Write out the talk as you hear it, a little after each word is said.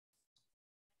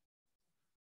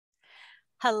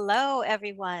Hello,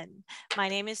 everyone. My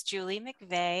name is Julie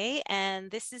McVey,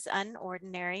 and this is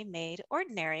Unordinary Made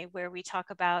Ordinary, where we talk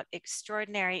about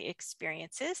extraordinary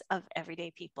experiences of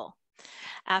everyday people.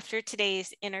 After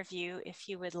today's interview, if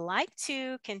you would like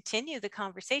to continue the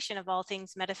conversation of all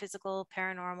things metaphysical,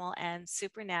 paranormal, and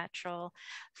supernatural,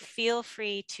 feel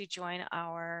free to join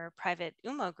our private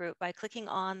UMO group by clicking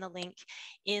on the link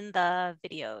in the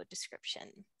video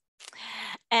description.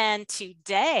 And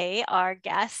today our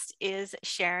guest is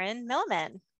Sharon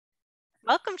Milliman.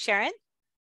 Welcome, Sharon.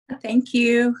 Thank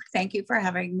you. Thank you for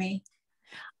having me.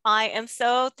 I am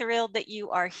so thrilled that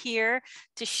you are here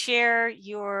to share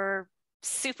your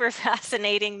super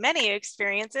fascinating many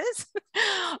experiences.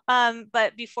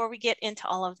 But before we get into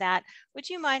all of that, would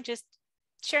you mind just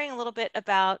sharing a little bit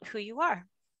about who you are?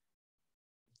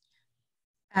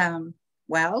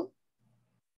 Well,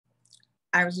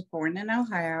 I was born in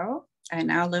Ohio. I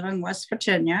now live in West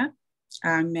Virginia.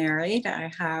 I'm married. I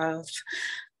have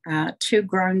two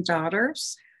grown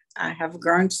daughters. I have a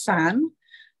grown son.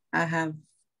 I have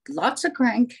lots of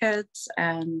grandkids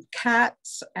and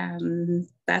cats, and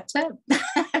that's it.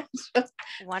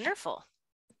 Wonderful.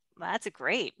 That's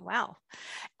great. Wow.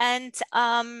 And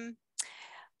I'm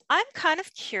kind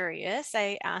of curious.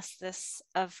 I ask this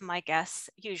of my guests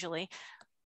usually.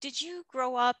 Did you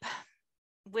grow up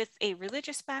with a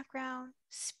religious background,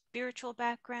 spiritual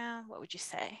background? What would you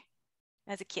say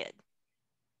as a kid?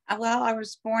 Well, I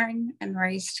was born and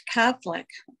raised Catholic,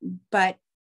 but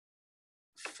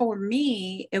for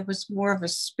me, it was more of a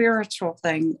spiritual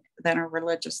thing than a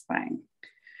religious thing.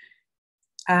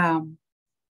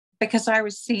 Because I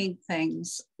was seeing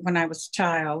things when I was a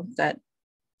child that,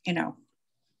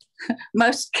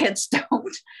 most kids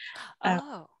don't.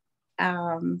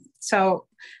 So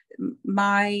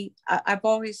I've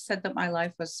always said that my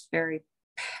life was very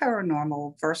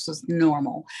paranormal versus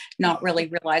normal, not really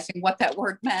realizing what that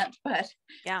word meant, but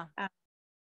yeah.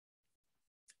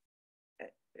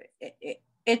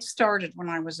 It started when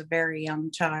I was a very young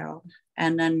child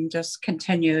and then just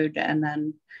continued and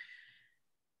then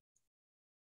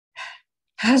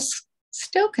has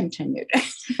still continued.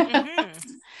 Mm-hmm.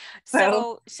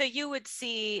 So you would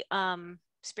see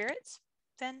spirits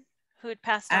then who had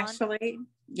passed on? Actually,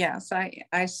 yes.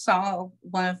 I saw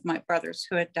one of my brothers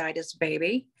who had died as a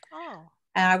baby. Oh.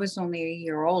 And I was only a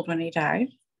year old when he died.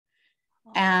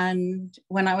 Oh. And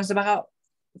when I was about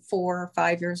 4 or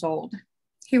 5 years old,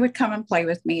 he would come and play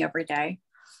with me every day.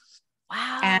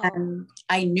 Wow. And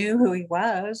I knew who he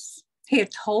was. He had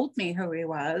told me who he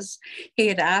was. He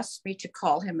had asked me to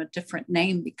call him a different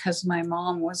name because my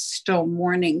mom was still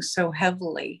mourning so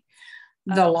heavily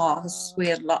the loss.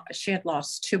 She had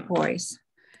lost 2 boys.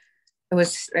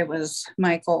 It was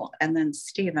Michael and then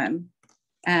Stephen.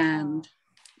 And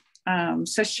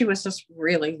so she was just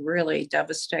really, really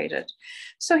devastated.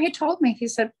 So he told me, he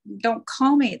said, don't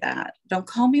call me that. Don't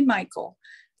call me Michael,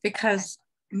 because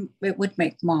it would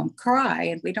make mom cry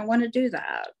and we don't want to do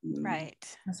that.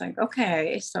 Right. I was like,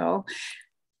 okay. So,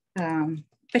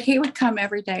 but he would come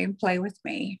every day and play with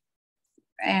me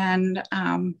and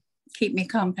keep me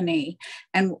company.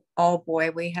 And oh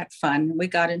boy, we had fun. We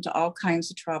got into all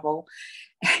kinds of trouble.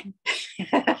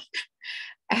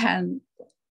 And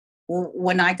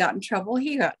when I got in trouble,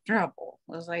 he got in trouble.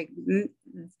 I was like,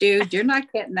 dude, you're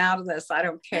not getting out of this. I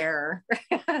don't care.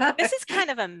 This is kind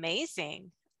of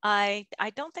amazing. I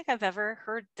don't think I've ever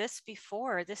heard this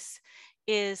before. This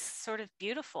is sort of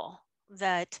beautiful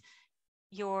that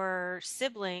your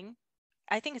sibling,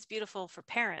 I think it's beautiful for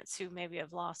parents who maybe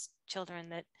have lost children,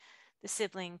 that the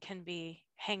sibling can be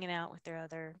hanging out with their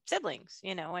other siblings,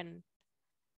 and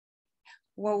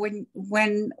well,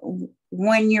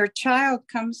 when your child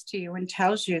comes to you and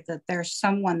tells you that there's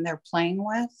someone they're playing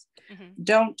with,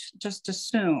 don't just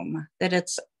assume that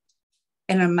it's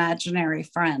an imaginary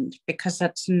friend, because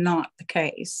that's not the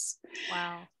case.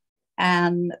 Wow.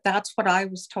 And that's what I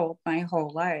was told my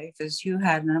whole life, is you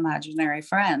had an imaginary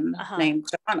friend named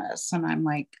Jonas. And I'm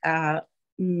like,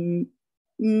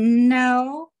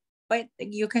 no, but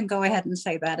you can go ahead and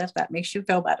say that if that makes you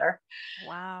feel better.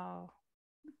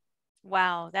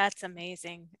 Wow, that's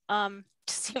amazing.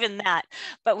 Just even that,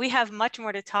 but we have much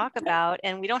more to talk about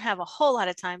and we don't have a whole lot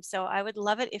of time. So I would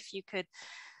love it if you could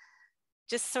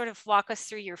just sort of walk us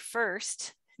through your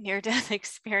first near-death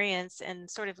experience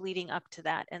and sort of leading up to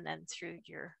that, and then through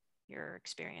your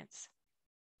experience.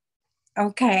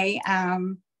 Okay.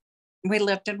 We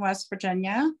lived in West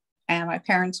Virginia and my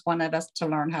parents wanted us to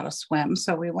learn how to swim.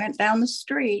 So we went down the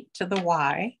street to the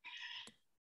Y,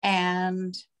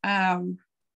 and I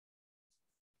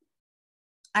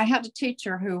had a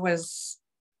teacher who was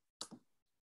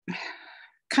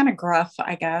kind of gruff,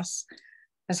 I guess.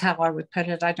 is how I would put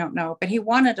it. I don't know. But he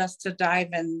wanted us to dive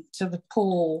into the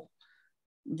pool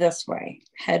this way,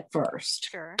 head first.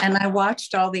 Sure. And I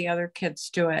watched all the other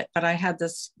kids do it, but I had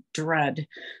this dread,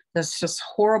 this just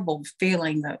horrible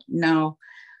feeling that no,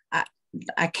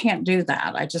 I can't do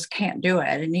that. I just can't do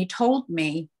it. And he told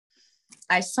me,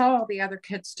 I saw all the other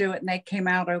kids do it and they came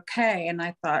out okay. And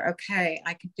I thought, okay,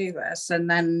 I could do this. And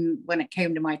then when it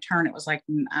came to my turn, it was like,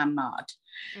 I'm not.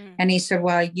 And he said,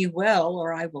 well, you will,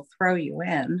 or I will throw you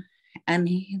in. And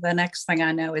the next thing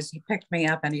I know is he picked me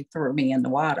up and he threw me in the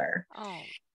water. Oh.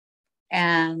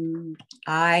 And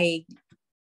I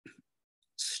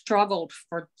struggled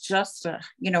for just a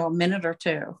minute or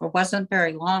two. It wasn't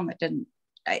very long. It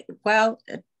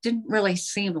didn't really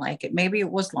seem like it. Maybe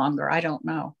it was longer. I don't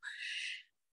know.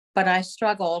 But I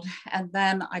struggled, and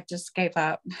then I just gave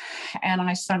up and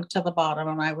I sunk to the bottom,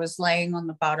 and I was laying on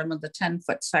the bottom of the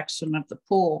 10-foot section of the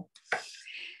pool.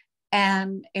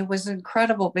 And it was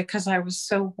incredible because I was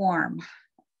so warm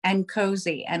and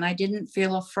cozy and I didn't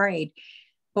feel afraid.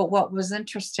 But what was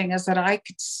interesting is that I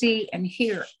could see and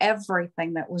hear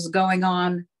everything that was going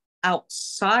on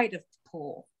outside of the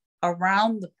pool,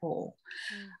 around the pool.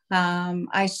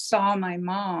 I saw my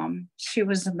mom. She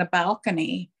was in the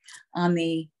balcony on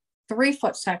the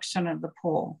 3-foot section of the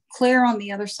pool, clear on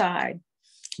the other side.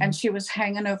 And she was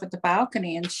hanging over the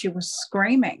balcony and she was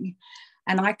screaming.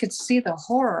 And I could see the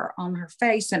horror on her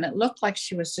face. And it looked like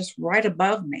she was just right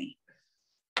above me.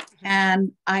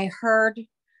 And I heard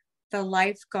the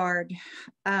lifeguard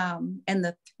in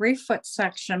the 3-foot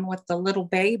section with the little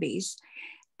babies.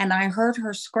 And I heard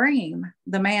her scream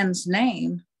the man's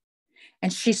name.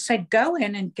 And she said, go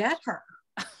in and get her.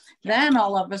 Then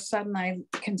all of a sudden I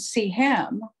can see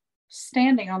him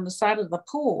standing on the side of the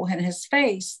pool and his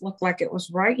face looked like it was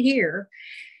right here.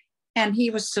 And he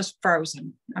was just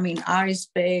frozen. I mean, eyes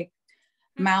big,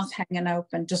 mouth hanging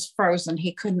open, just frozen.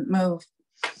 He couldn't move.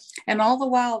 And all the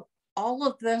while, all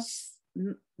of this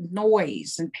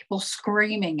noise and people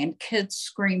screaming and kids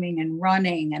screaming and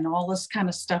running and all this kind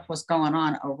of stuff was going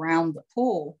on around the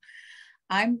pool.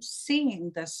 I'm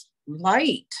seeing this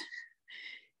light.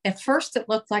 At first, it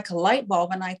looked like a light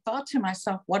bulb. And I thought to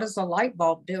myself, what is a light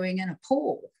bulb doing in a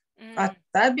pool?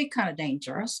 That'd be kind of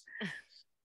dangerous.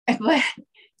 But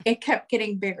it kept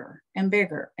getting bigger and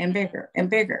bigger and bigger and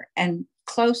bigger and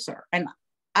closer. And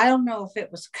I don't know if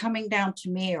it was coming down to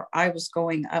me or I was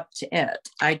going up to it.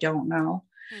 I don't know.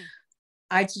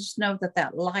 I just know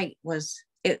that light was,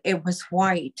 it was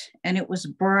white and it was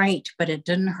bright, but it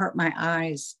didn't hurt my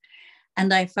eyes.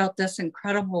 And I felt this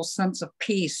incredible sense of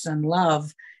peace and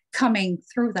love coming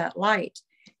through that light.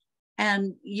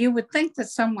 And you would think that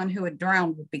someone who had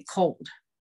drowned would be cold,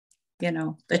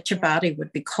 that your body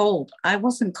would be cold. I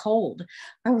wasn't cold.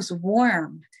 I was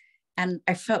warm and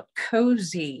I felt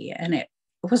cozy. And it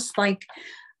was like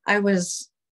I was,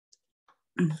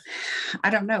 I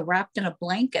don't know, wrapped in a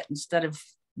blanket instead of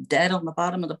dead on the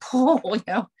bottom of the pool.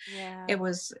 It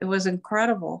was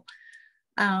incredible.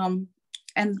 And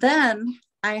then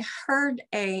I heard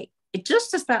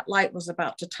just as that light was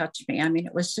about to touch me, I mean,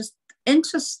 it was just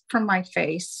inches from my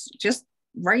face, just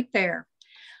right there.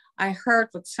 I heard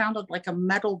what sounded like a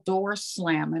metal door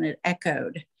slam and it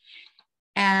echoed.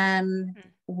 And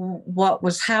what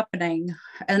was happening,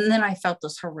 and then I felt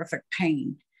this horrific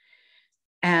pain.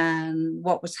 And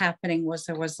what was happening was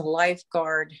there was a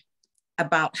lifeguard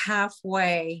about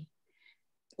halfway,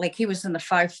 like he was in the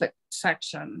 5-foot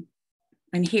section.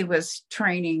 And he was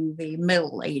training the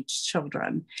middle-aged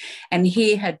children. And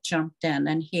he had jumped in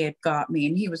and he had got me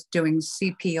and he was doing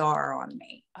CPR on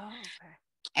me. Oh, okay.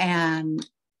 And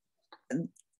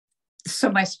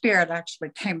so my spirit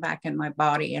actually came back in my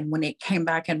body. And when it came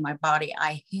back in my body,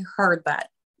 I heard that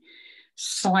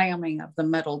slamming of the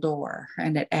metal door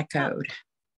and it echoed.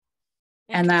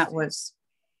 And that was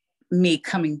me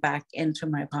coming back into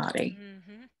my body.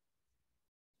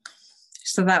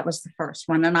 So that was the first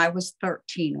one. And I was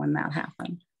 13 when that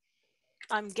happened.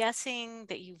 I'm guessing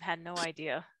that you had no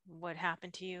idea what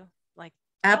happened to you. Like,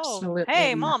 absolutely. Oh,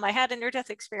 hey, Mom, I had a near-death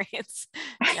experience.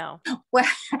 No. Well,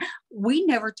 we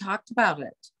never talked about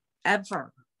it,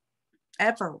 ever.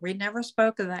 We never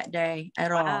spoke of that day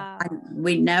at all.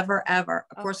 We never, ever.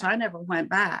 Of course, I never went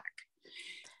back.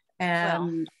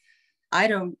 And I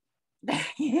don't,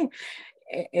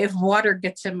 if water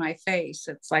gets in my face,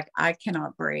 it's like I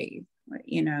cannot breathe.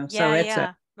 So it's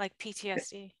like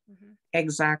PTSD.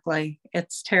 Exactly.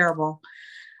 It's terrible.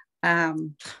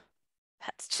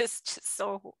 That's just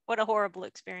so, what a horrible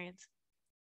experience.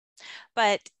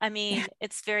 But I mean,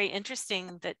 it's very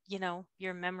interesting that,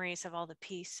 your memories of all the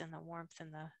peace and the warmth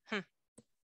and the,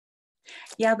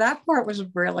 Yeah, that part was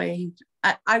really,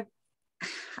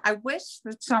 I wish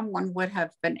that someone would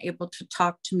have been able to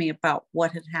talk to me about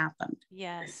what had happened.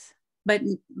 Yes. But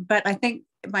I think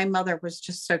my mother was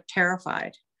just so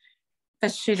terrified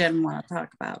that she didn't want to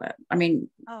talk about it. I mean,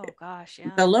 Oh gosh,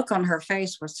 yeah. the look on her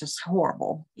face was just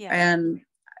horrible. Yeah. And,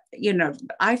 you know,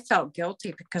 I felt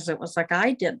guilty because it was like,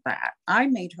 I did that. I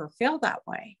made her feel that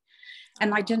way.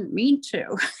 And I didn't mean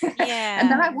to. Yeah. And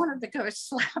then I wanted to go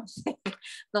slap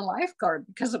the lifeguard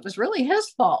because it was really his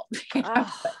fault. You know?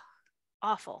 Oh,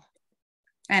 awful.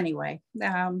 Anyway,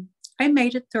 I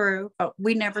made it through, but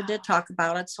we never did talk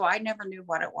about it. So I never knew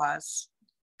what it was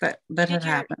that had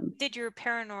happened. Did your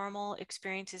paranormal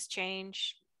experiences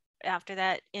change after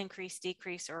that? Increase,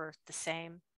 decrease, or the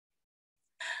same?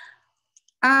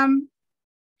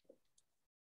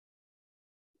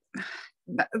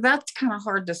 That's kind of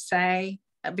hard to say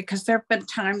because there have been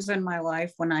times in my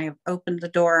life when I have opened the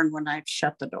door and when I've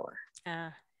shut the door.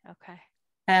 Okay.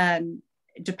 And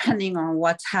depending on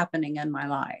what's happening in my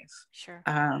life. Sure.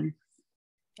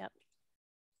 Yep.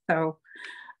 So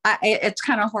it's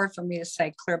kind of hard for me to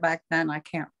say clear back then. I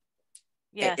can't.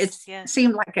 Yes. It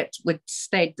seemed like it would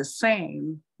stay the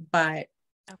same, but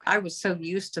I was so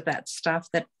used to that stuff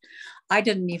that I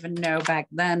didn't even know back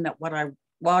then that what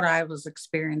I was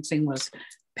experiencing was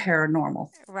paranormal.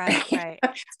 Right.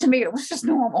 To me, it was just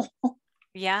normal.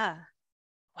 Yeah.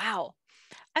 Wow.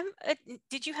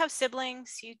 Did you have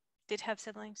siblings? You did have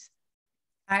siblings?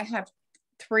 I have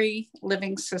 3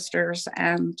 living sisters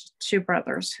and 2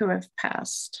 brothers who have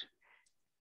passed.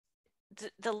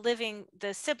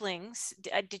 The siblings,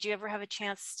 did you ever have a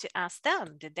chance to ask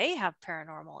them? Did they have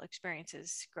paranormal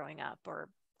experiences growing up, or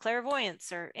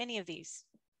clairvoyance, or any of these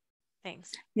things?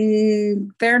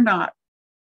 They're not.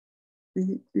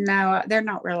 No, they're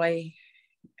not really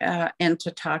into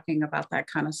talking about that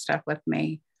kind of stuff with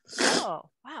me. Oh,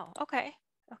 wow. Okay.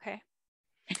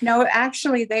 No,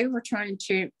 actually, they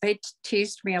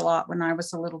teased me a lot when I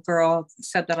was a little girl,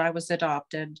 said that I was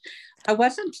adopted. I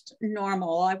wasn't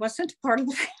normal. I wasn't part of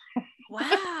the family.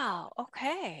 Wow.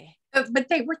 Okay. But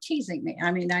they were teasing me.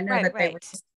 I mean, I know that they were.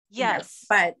 Yes.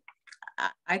 But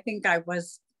I think I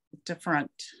was different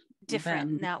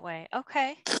in that way.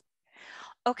 Okay.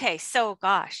 So,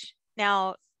 gosh,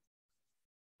 now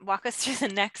walk us through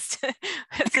the next.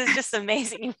 This is just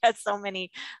amazing. You've had so many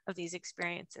of these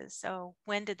experiences. So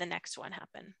when did the next one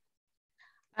happen?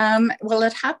 Well,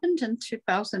 it happened in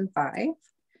 2005.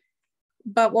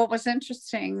 But what was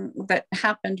interesting that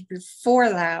happened before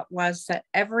that was that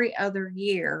every other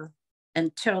year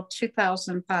until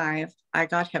 2005, I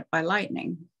got hit by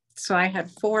lightning. So I had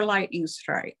 4 lightning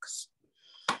strikes.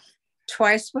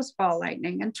 Twice was ball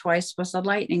lightning and twice was a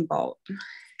lightning bolt.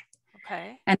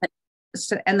 Okay.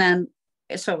 So it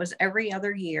was every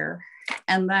other year.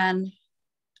 And then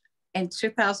in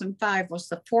 2005 was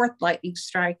the 4th lightning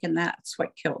strike, and that's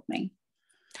what killed me.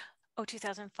 Oh,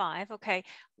 2005. Okay.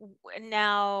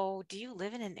 Now, do you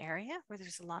live in an area where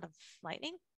there's a lot of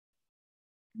lightning?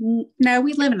 No,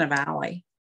 we live in a valley.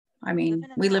 I mean,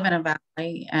 we live in a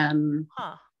valley, and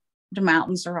the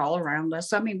mountains are all around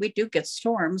us. I mean, we do get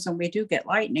storms and we do get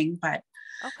lightning, but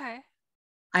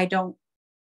I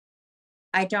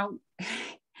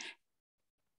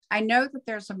know that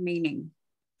there's a meaning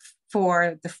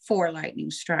for the 4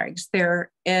 lightning strikes.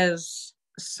 There is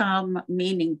some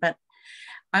meaning, but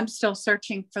I'm still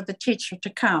searching for the teacher to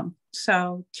come.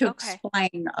 So to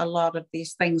explain a lot of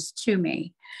these things to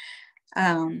me.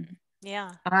 I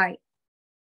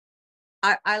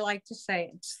like to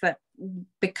say it's that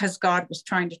because God was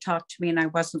trying to talk to me and I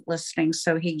wasn't listening,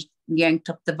 so he yanked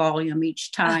up the volume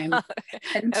each time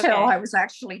until I was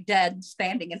actually dead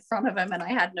standing in front of him and I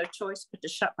had no choice but to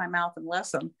shut my mouth and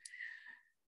listen.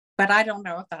 But I don't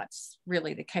know if that's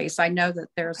really the case. I know that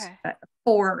there's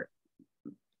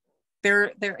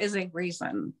there is a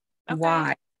reason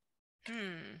why.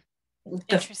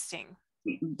 Interesting.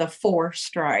 The 4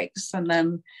 strikes, and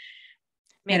then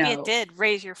maybe it did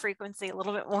raise your frequency a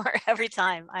little bit more every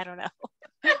time. I don't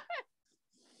know.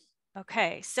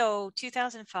 Okay, so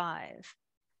 2005.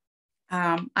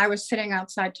 I was sitting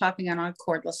outside talking on a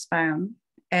cordless phone.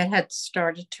 It had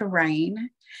started to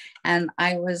rain, and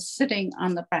I was sitting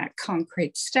on the back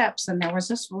concrete steps, and there was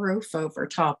this roof over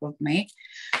top of me,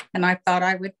 and I thought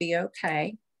I would be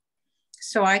okay.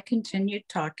 So I continued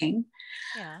talking,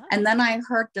 and then I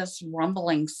heard this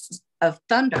rumbling of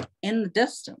thunder in the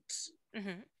distance.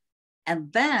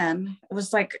 And then it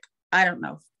was like, I don't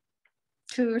know,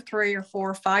 2 or 3 or 4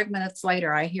 or 5 minutes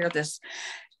later, I hear this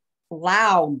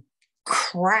loud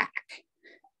crack,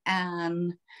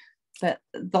 and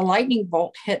the lightning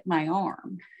bolt hit my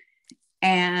arm.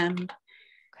 And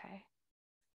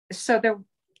so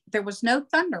there was no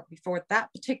thunder before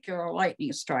that particular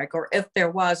lightning strike, or if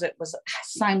there was, it was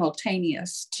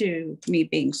simultaneous to me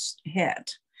being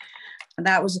hit. And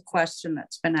that was a question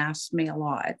that's been asked me a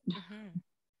lot. Mm-hmm.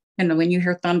 And when you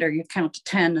hear thunder, you count to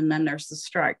 10 and then there's the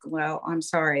strike. Well, I'm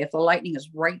sorry, if the lightning is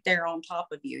right there on top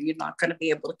of you, you're not going to be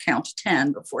able to count to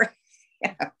 10 before.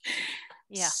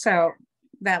 Yeah. So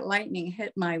that lightning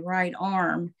hit my right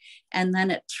arm, and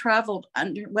then it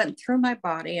went through my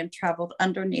body and traveled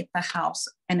underneath the house,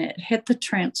 and it hit the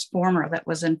transformer that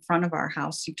was in front of our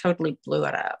house. He totally blew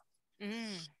it up.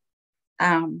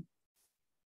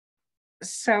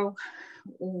 So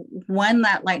when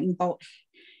that lightning bolt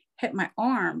hit my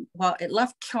arm, well, it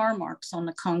left claw marks on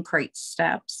the concrete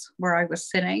steps where I was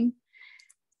sitting,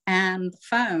 and the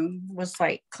phone was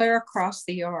like clear across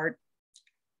the yard,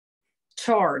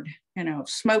 charred,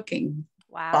 smoking.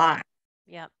 Wow. Black.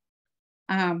 Yep.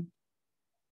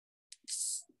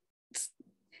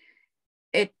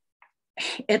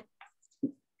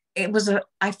 It was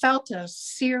I felt a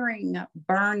searing,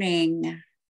 burning,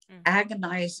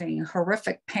 agonizing,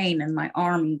 horrific pain in my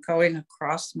arm going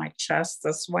across my chest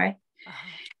this way.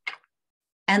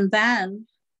 And then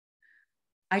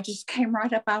I just came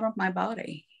right up out of my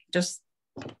body, just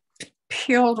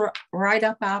peeled right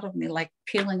up out of me like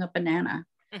peeling a banana.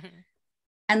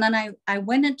 And then I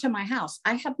went into my house.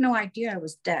 I had no idea I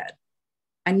was dead.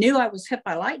 I knew I was hit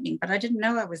by lightning, but I didn't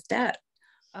know I was dead.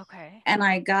 Okay. And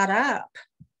I got up,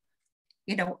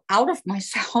 out of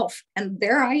myself, and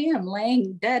there I am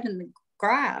laying dead in the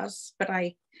grass. But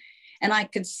I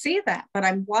could see that, but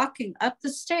I'm walking up the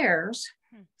stairs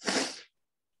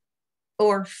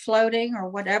or floating or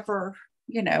whatever,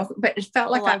 but it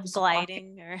felt like I was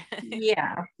gliding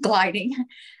gliding.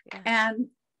 Yeah. And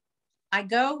I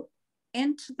go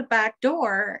into the back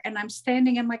door, and I'm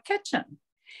standing in my kitchen,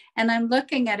 and I'm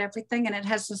looking at everything, and it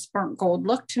has this burnt gold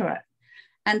look to it.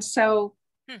 And so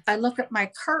I look at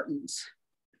my curtains,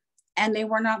 and they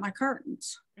were not my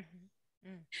curtains.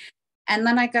 And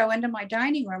then I go into my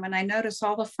dining room, and I notice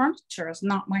all the furniture is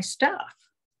not my stuff.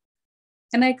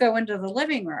 And I go into the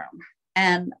living room,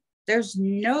 and there's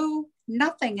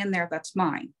nothing in there that's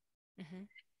mine.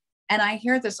 And I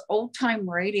hear this old time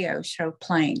radio show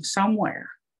playing somewhere.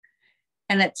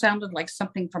 And it sounded like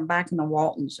something from back in the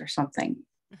Waltons or something.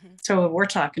 So we're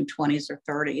talking 20s or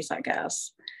 30s, I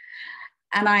guess.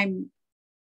 And I'm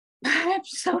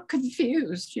so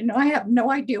confused. I have no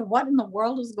idea what in the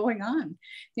world is going on.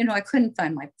 I couldn't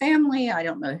find my family. I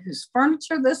don't know whose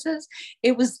furniture this is.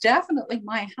 It was definitely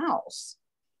my house.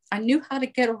 I knew how to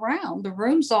get around. The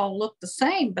rooms all looked the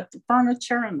same, but the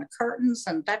furniture and the curtains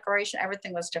and decoration,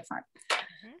 everything was different.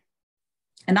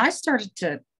 And I started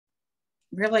to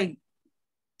really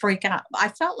freak out. I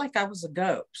felt like I was a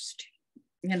ghost,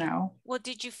 Well,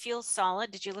 did you feel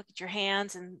solid? Did you look at your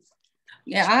hands and...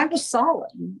 Yeah, I was solid.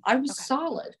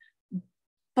 Solid.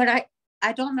 But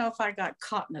I don't know if I got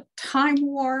caught in a time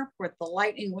warp where the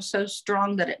lightning was so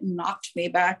strong that it knocked me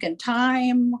back in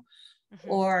time,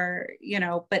 or,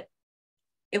 but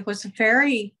it was a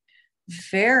very,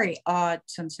 very odd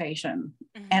sensation.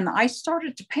 And I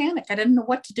started to panic. I didn't know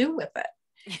what to do with it.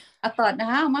 I thought, now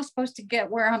how am I supposed to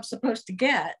get where I'm supposed to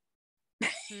get,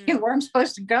 where I'm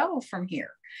supposed to go from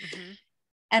here?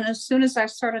 And as soon as I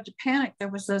started to panic, there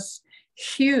was this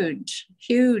huge,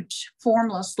 huge,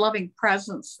 formless, loving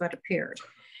presence that appeared.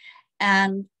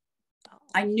 And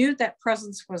I knew that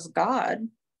presence was God,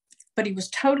 but he was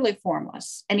totally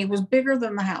formless, and he was bigger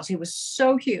than the house. He was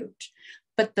so huge.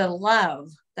 But the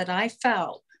love that I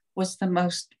felt was the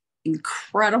most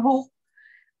incredible.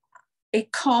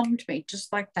 It calmed me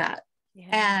just like that. Yeah.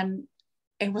 And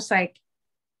it was like,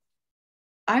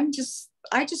 I just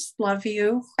love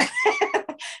you.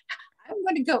 I'm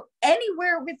going to go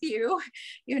anywhere with you,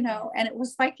 and it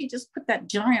was like he just put that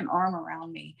giant arm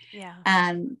around me,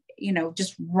 and,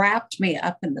 just wrapped me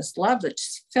up in this love that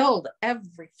just filled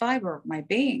every fiber of my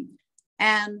being.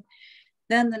 And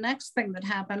then the next thing that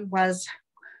happened was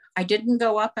I didn't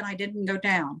go up and I didn't go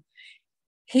down.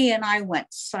 He and I went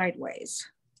sideways.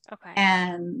 Okay.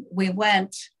 And we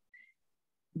went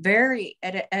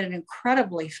at an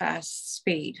incredibly fast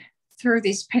speed through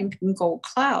these pink and gold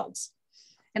clouds.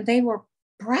 And they were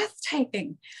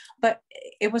breathtaking, but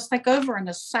it was like over in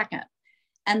a second.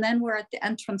 And then we're at the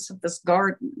entrance of this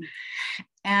garden.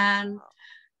 And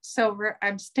so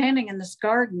I'm standing in this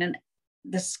garden, and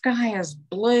the sky is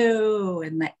blue,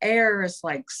 and the air is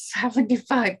like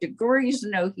 75 degrees,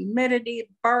 no humidity,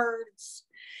 birds,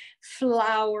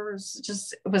 flowers,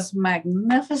 it was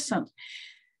magnificent.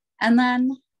 And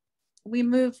then we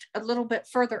moved a little bit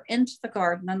further into the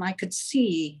garden, and I could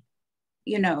see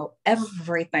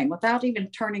everything without even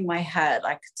turning my head.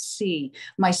 I could see.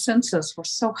 My senses were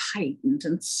so heightened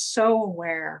and so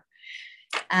aware.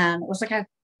 And it was like I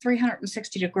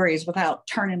 360 degrees without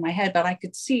turning my head, but I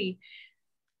could see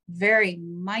very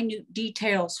minute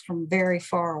details from very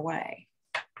far away.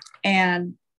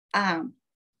 And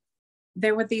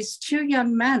there were these two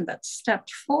young men that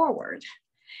stepped forward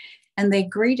and they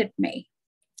greeted me.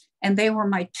 And they were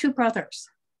my two brothers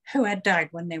who had died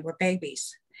when they were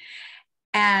babies.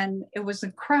 And it was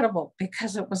incredible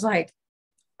because it was like,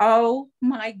 oh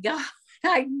my God,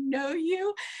 I know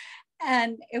you.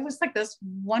 And it was like this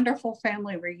wonderful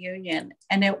family reunion.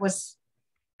 And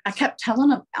I kept telling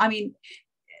them, I mean,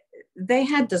 they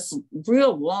had this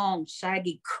real long,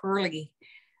 shaggy, curly,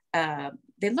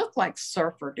 they looked like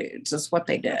surfer dudes is what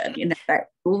they did. That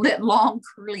long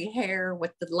curly hair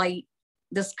with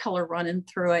this color running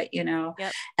through it, Yep.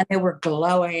 And they were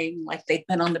glowing like they'd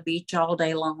been on the beach all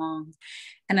day long.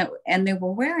 And they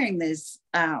were wearing these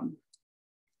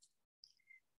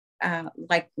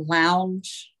like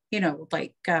lounge,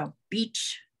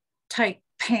 beach type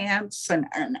pants and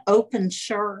an open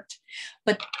shirt.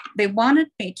 But they wanted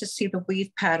me to see the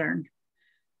weave pattern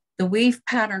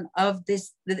of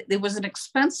this. It was an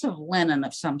expensive linen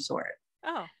of some sort.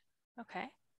 Oh, okay.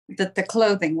 That the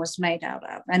clothing was made out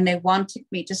of. And they wanted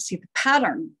me to see the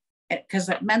pattern because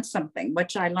it meant something,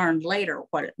 which I learned later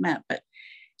what it meant. But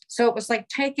so it was like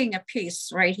taking a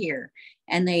piece right here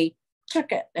and they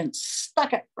took it and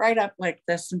stuck it right up like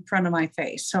this in front of my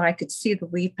face so I could see the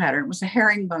weave pattern. It was a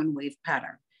herringbone weave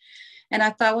pattern. And I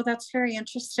thought, well, that's very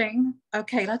interesting.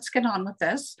 Okay, let's get on with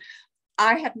this.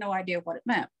 I had no idea what it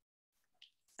meant.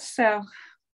 So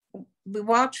we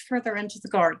walked further into the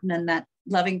garden and that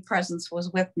loving presence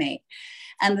was with me.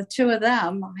 And the two of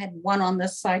them, I had one on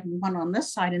this side and one on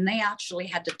this side, and they actually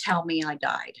had to tell me I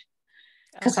died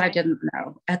because I didn't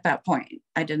know at that point.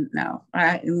 I didn't know.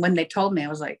 And when they told me, I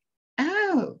was like,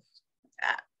 oh,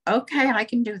 okay, I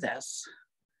can do this.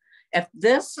 If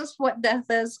this is what death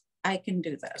is, I can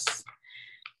do this.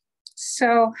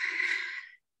 So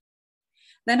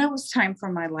then it was time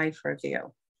for my life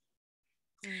review.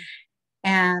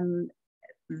 And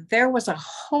there was a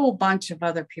whole bunch of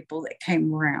other people that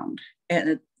came around.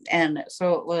 And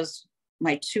so it was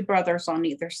my two brothers on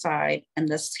either side and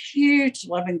this huge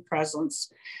loving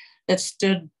presence that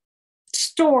stood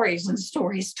stories and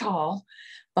stories tall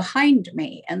behind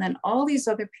me. And then all these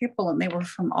other people, and they were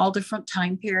from all different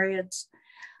time periods.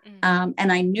 And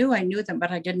I knew them,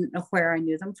 but I didn't know where I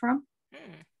knew them from.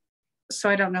 So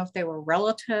I don't know if they were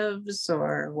relatives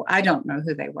or I don't know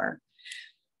who they were.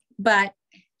 But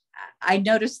I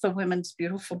noticed the women's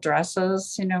beautiful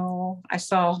dresses. I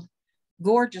saw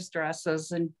gorgeous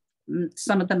dresses, and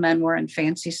some of the men were in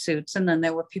fancy suits, and then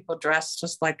there were people dressed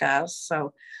just like us.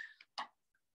 So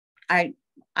I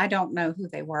don't know who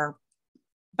they were,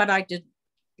 but I did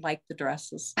like the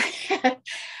dresses.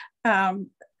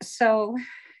 So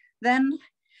then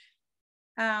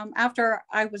after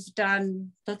I was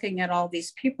done looking at all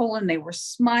these people and they were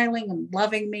smiling and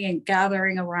loving me and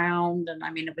gathering around, and I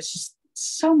mean, it was just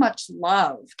so much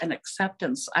love and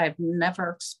acceptance. I've never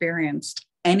experienced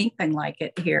anything like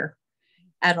it here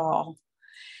at all.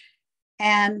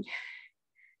 And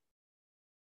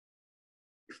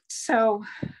so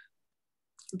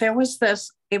there was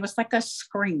this, it was like a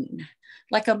screen,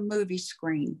 like a movie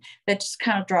screen that just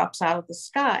kind of drops out of the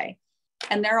sky.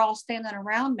 And they're all standing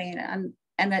around me, and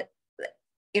it,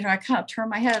 I kind of turn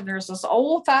my head, and there's this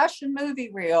old-fashioned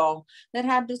movie reel that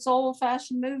had this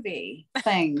old-fashioned movie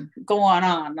thing going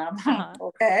on. I'm like,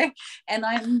 okay. And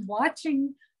I'm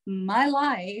watching my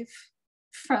life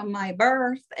from my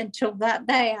birth until that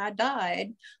day I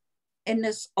died in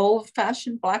this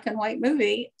old-fashioned black and white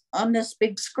movie on this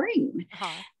big screen.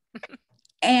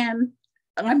 And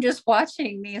I'm just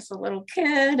watching me as a little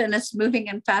kid, and it's moving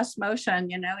in fast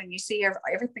motion, and you see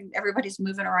everything, everybody's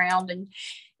moving around, and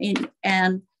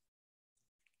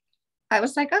I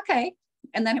was like, okay.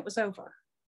 And then it was over,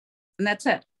 and that's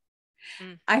it.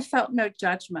 I felt no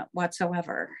judgment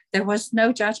whatsoever. There was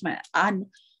no judgment.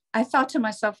 I thought to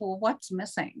myself, well, what's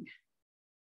missing?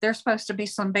 There's supposed to be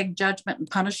some big judgment and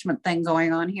punishment thing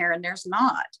going on here, and there's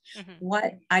not.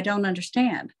 What? I don't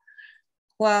understand.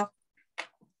 Well,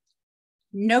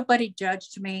 nobody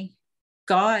judged me.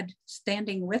 God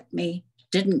standing with me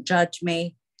didn't judge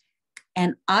me,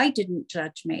 and I didn't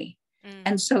judge me.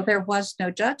 And so there was no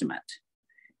judgment.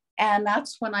 And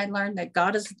that's when I learned that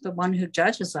God is the one who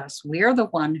judges us. We're the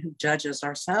one who judges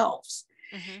ourselves.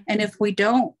 And if we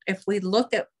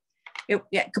look at it,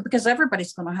 because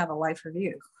everybody's going to have a life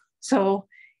review. So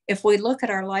if we look at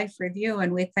our life review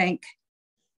and we think,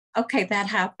 okay, that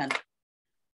happened.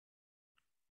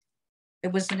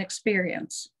 It was an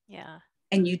experience. Yeah.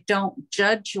 And you don't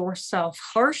judge yourself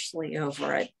harshly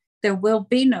over it. There will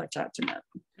be no judgment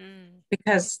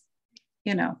because,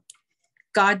 you know,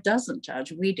 God doesn't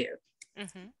judge, we do.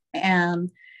 Mm-hmm.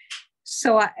 And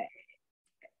so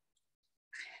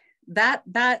that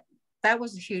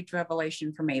was a huge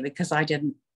revelation for me, because I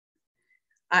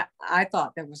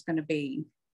thought there was going to be,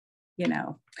 you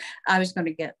know, I was going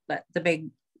to get the big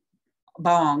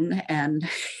bong and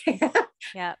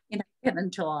yeah, you know, get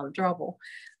into a lot of trouble,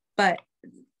 but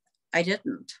I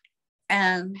didn't.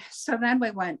 And so then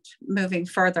we went moving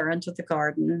further into the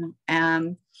garden,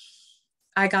 and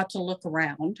I got to look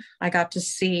around. I got to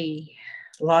see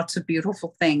lots of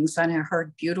beautiful things, and I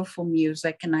heard beautiful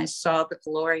music, and I saw the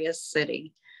glorious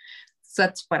city. So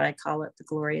that's what I call it, the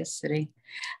glorious city.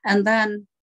 And then,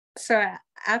 so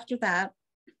after that,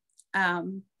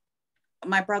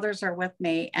 my brothers are with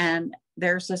me, and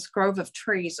there's this grove of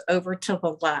trees over to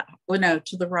the left, well, no,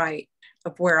 to the right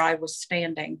of where I was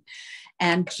standing.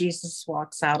 And Jesus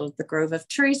walks out of the grove of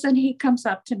trees, and he comes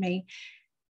up to me,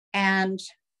 and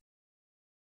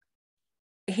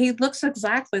he looks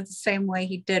exactly the same way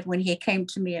he did when he came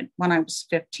to me when I was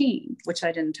 15, which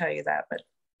I didn't tell you that, but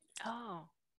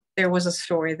there was a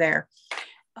story there.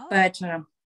 But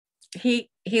he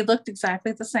looked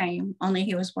exactly the same, only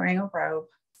he was wearing a robe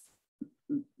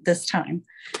this time.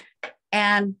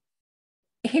 And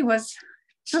he was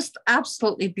just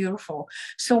absolutely beautiful.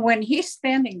 So when he's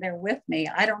standing there with me,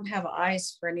 I don't have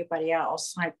eyes for anybody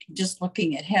else. I'm just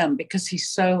looking at him because he's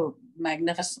so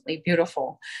magnificently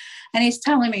beautiful. And he's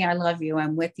telling me, I love you,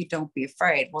 I'm with you, don't be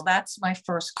afraid. Well, that's my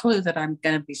first clue that I'm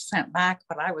going to be sent back.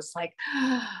 But I was like,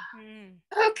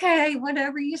 okay,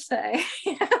 whatever you say.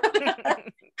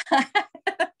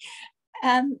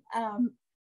 And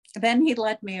then he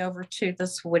led me over to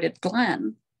this wooded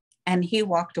glen, and he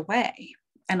walked away.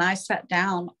 And I sat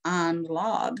down on the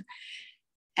log,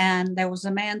 and there was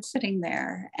a man sitting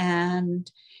there, and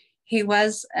he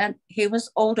was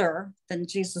older than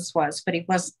Jesus was, but he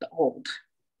wasn't old.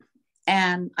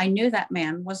 And I knew that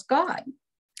man was God.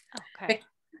 Okay.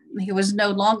 He was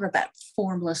no longer that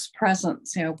formless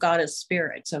presence. You know, God is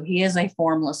spirit. So he is a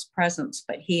formless presence,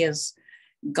 but he is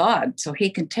God. So he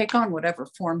can take on whatever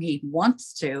form he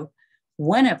wants to,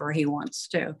 whenever he wants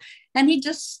to. And he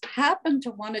just happened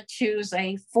to want to choose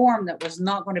a form that was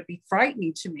not going to be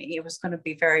frightening to me. It was going to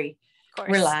be very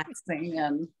relaxing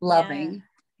and loving.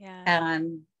 Yeah.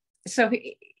 And so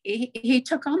he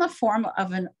took on the form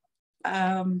of an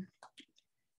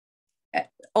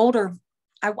older,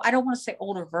 I don't want to say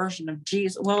older version of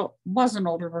Jesus. Well, it was an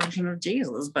older version of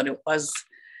Jesus, but it was,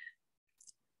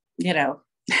 you know,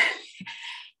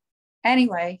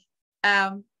 anyway,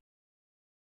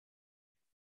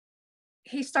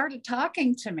 he started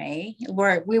talking to me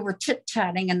where we were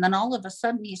chit-chatting, and then all of a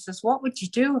sudden he says, what would you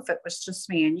do if it was just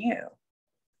me and you?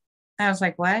 I was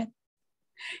like, what?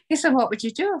 He said, what would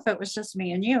you do if it was just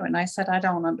me and you? And I said, I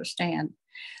don't understand.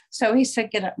 So he said,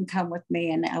 get up and come with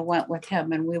me. And I went with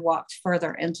him, and we walked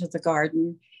further into the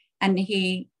garden, and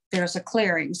there's a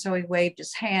clearing. So he waved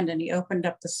his hand, and he opened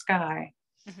up the sky,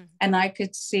 and I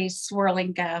could see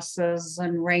swirling gases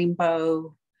and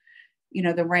rainbow, you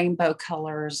know, the rainbow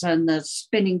colors and the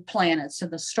spinning planets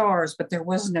and the stars, but there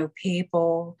was no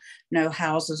people, no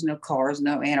houses, no cars,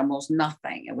 no animals,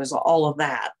 nothing. It was all of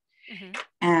that.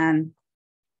 And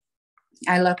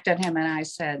I looked at him and I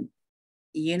said,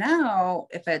 you know,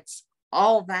 if it's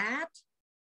all that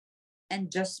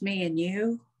and just me and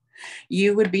you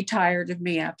would be tired of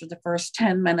me after the first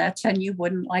 10 minutes and you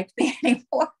wouldn't like me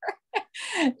anymore.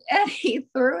 And he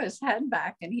threw his head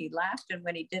back and he laughed. And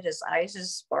when he did, his eyes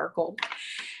just sparkled.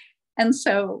 And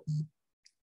so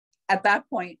at that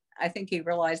point, I think he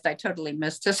realized I totally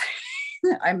missed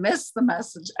I missed the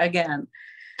message again.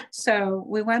 So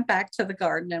we went back to the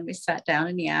garden and we sat down,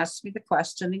 and he asked me the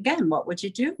question again, what would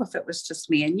you do if it was just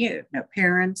me and you? No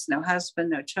parents, no husband,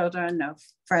 no children, no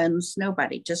friends,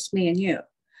 nobody, just me and you.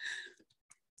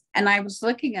 And I was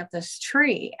looking at this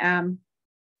tree.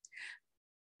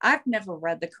 I've never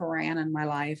read the Quran in my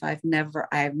life. I've never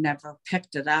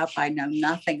picked it up. I know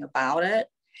nothing about it.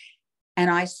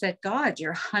 And I said, God,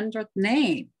 your 100th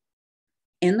name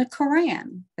in the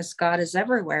Quran is God is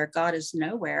everywhere, God is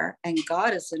nowhere, and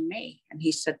God is in me. And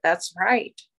he said, that's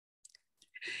right.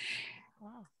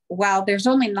 Wow. Well, there's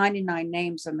only 99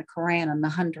 names in the Quran, and the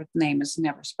 100th name is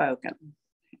never spoken.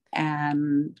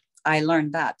 And I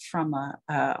learned that from a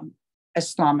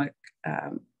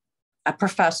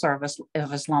professor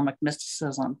of Islamic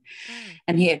mysticism.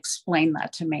 And he explained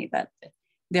that to me, that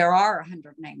there are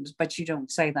 100 names, but you don't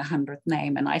say the 100th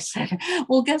name. And I said,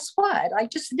 well, guess what? I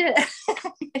just did.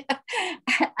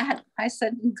 And I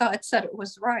said, God said it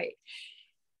was right.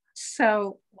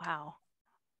 So, wow.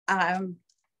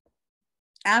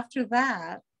 After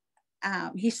that,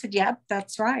 he said, yep,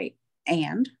 that's right.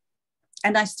 And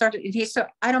I started, and he said,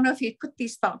 I don't know if he put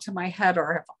these thoughts in my head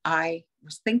or if I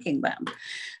was thinking them.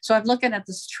 So I'm looking at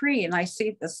this tree and I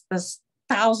see this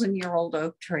 1,000-year-old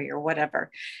oak tree or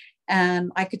whatever.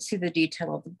 And I could see the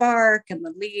detail of the bark and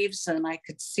the leaves, and I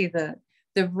could see the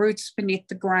roots beneath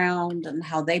the ground and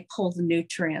how they pull the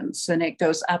nutrients, and it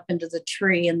goes up into the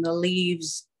tree, and the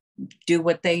leaves do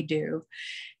what they do,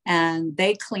 and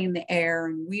they clean the air,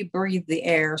 and we breathe the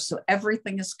air. So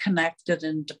everything is connected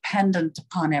and dependent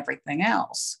upon everything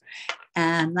else.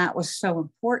 And that was so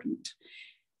important.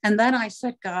 And then I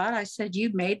said, God, I said, you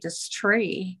made this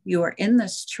tree. You are in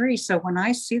this tree. So when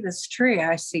I see this tree,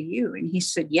 I see you. And he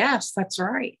said, yes, that's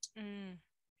right. And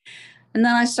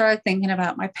then I started thinking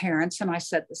about my parents, and I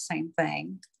said the same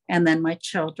thing. And then my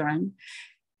children.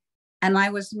 And I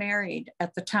was married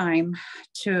at the time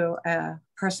to a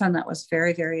person that was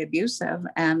very, very abusive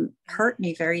and hurt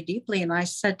me very deeply. And I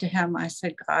said to him, I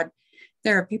said, God,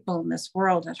 there are people in this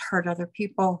world that hurt other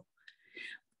people,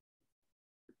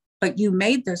 but you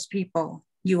made those people.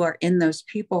 You are in those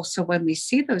people. So when we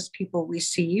see those people, we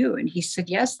see you. And he said,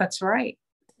 yes, that's right.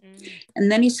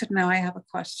 And then he said, now I have a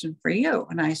question for you.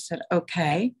 And I said,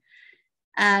 okay.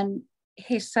 And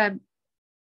he said,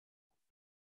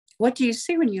 what do you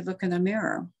see when you look in the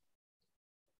mirror?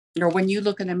 Or when you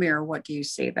look in the mirror, what do you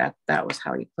see? That was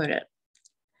how he put it.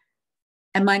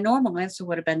 And my normal answer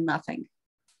would have been nothing,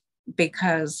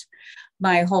 because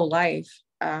my whole life,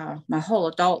 my whole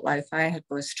adult life, I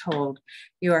was told,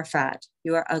 you are fat,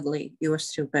 you are ugly, you are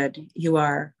stupid, you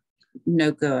are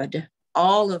no good,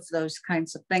 all of those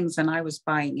kinds of things. And I was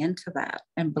buying into that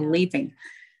and believing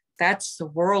that's the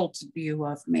world's view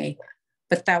of me,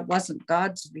 but that wasn't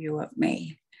God's view of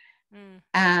me.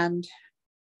 And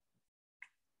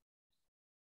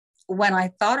when I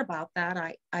thought about that,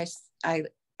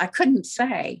 I couldn't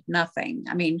say nothing.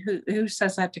 I mean, who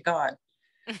says that to God?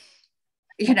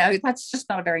 You know, that's just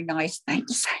not a very nice thing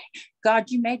to say. God,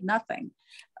 you made nothing.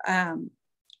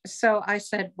 So I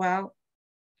said, well,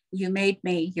 you made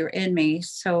me, you're in me.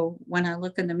 So when I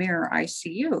look in the mirror, I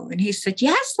see you. And he said,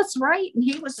 yes, that's right. And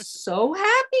he was so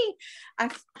happy. I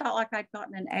felt like I'd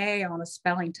gotten an A on a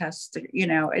spelling test, you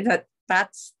know,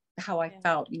 that's how I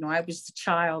felt. You know, I was the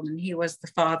child and he was the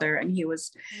father, and he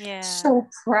was so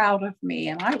proud of me.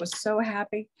 And I was so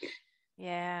happy.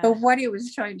 Yeah. But what he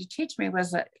was trying to teach me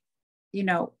was that, you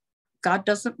know, God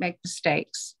doesn't make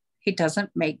mistakes. He doesn't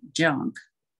make junk.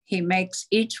 He makes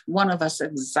each one of us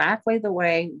exactly the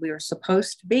way we are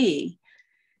supposed to be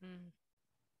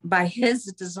by his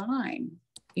design,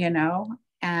 you know.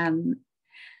 And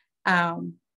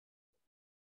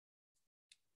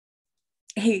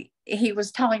he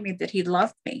was telling me that he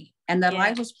loved me and that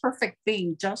I was perfect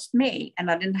being just me, and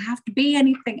I didn't have to be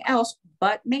anything else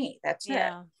but me. That's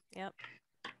it. Yep.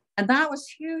 And that was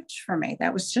huge for me.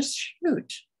 That was just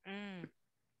huge.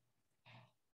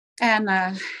 And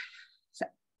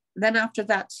then after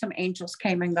that, some angels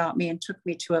came and got me and took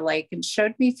me to a lake and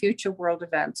showed me future world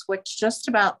events, which just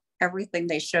about everything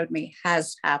they showed me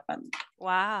has happened.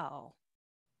 Wow.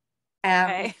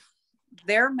 And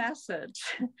their message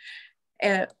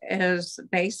is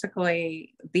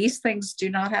basically, these things do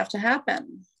not have to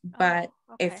happen. But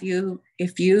if you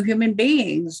human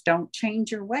beings don't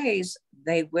change your ways,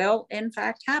 they will in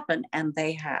fact happen, and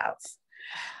they have.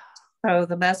 So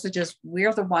the message is,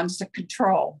 we're the ones that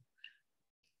control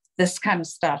this kind of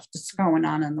stuff that's going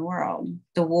on in the world,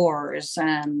 the wars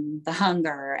and the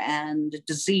hunger and the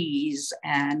disease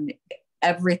and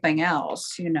everything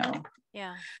else, you know,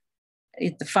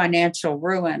 the financial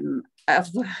ruin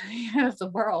of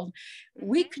the world.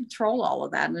 We control all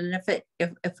of that. And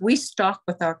if we stop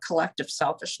with our collective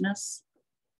selfishness,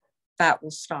 that will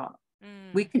stop.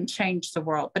 We can change the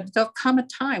world, but there'll come a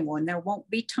time when there won't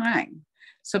be time.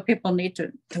 So people need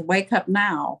to wake up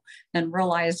now and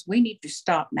realize we need to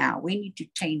stop now. We need to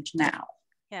change now.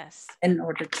 Yes. In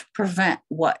order to prevent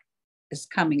what is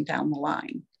coming down the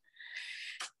line.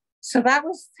 So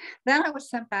then I was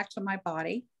sent back to my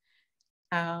body.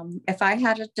 If I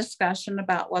had a discussion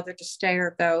about whether to stay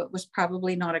or go, it was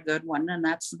probably not a good one. And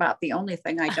that's about the only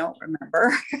thing I don't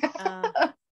remember.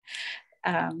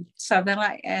 So then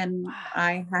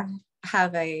I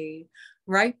have a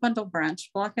right bundle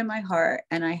branch block in my heart,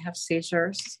 and I have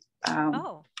seizures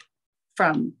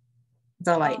from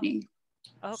the lightning.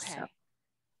 Okay. So.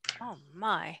 Oh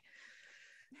my.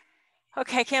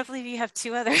 Okay, I can't believe you have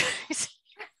two others.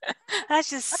 That's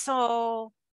just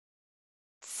so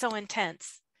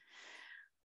intense.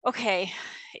 Okay.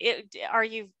 Are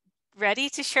you ready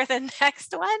to share the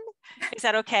next one? Is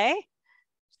that okay?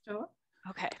 Sure.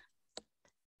 Okay.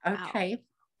 Okay.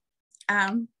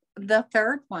 Wow. The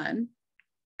third one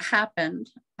happened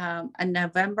in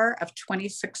November of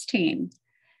 2016.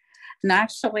 And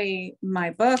actually,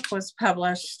 my book was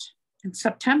published in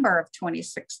September of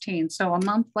 2016. So a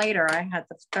month later, I had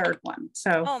the third one.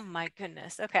 So, oh my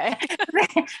goodness. Okay.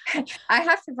 I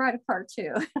have to write a part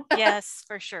two. Yes,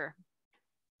 for sure.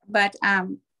 But I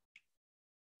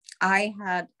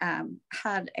had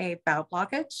had a bowel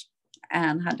blockage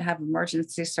and had to have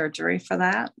emergency surgery for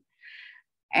that.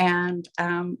 And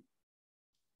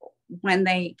when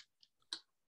they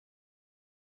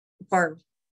were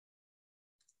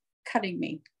cutting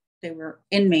me, they were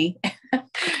in me.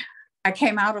 I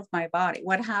came out of my body.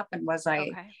 What happened was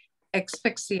I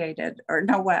asphyxiated, or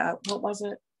no, what was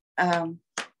it?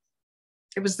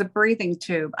 It was the breathing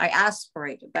tube. I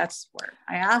aspirated. That's the word.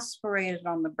 I aspirated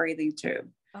on the breathing tube.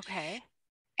 Okay.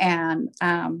 And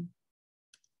I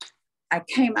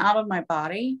came out of my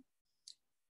body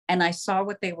and I saw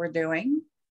what they were doing.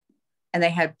 And they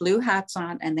had blue hats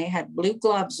on and they had blue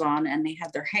gloves on and they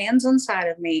had their hands inside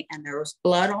of me and there was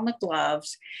blood on the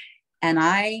gloves. And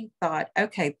I thought,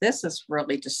 okay, this is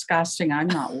really disgusting. I'm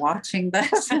not watching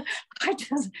this. I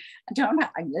just don't know.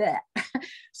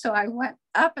 So I went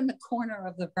up in the corner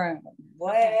of the room,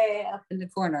 way up in the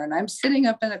corner. And I'm sitting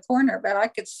up in the corner, but I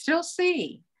could still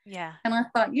see. Yeah. And I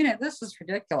thought, this is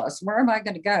ridiculous. Where am I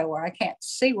going to go where I can't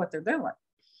see what they're doing?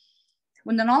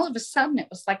 When then all of a sudden it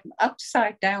was like an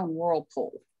upside down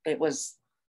whirlpool. It was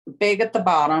big at the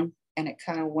bottom and it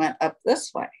kind of went up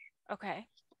this way. Okay.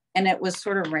 And it was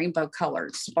sort of rainbow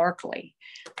colored, sparkly.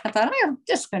 I thought, I'm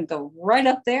just going to go right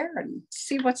up there and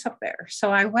see what's up there. So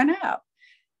I went up.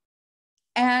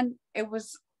 And it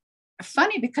was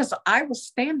funny because I was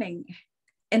standing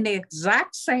in the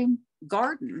exact same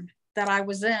garden that I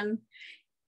was in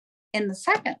the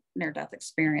second near-death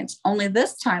experience. Only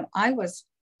this time I was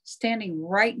standing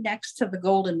right next to the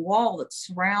golden wall that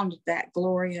surrounded that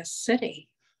glorious city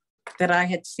that I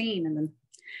had seen.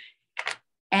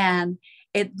 And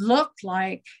it looked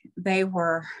like the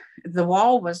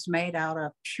wall was made out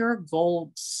of pure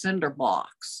gold cinder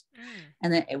blocks.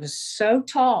 And it was so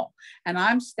tall. And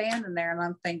I'm standing there and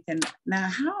I'm thinking, now,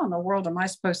 how in the world am I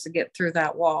supposed to get through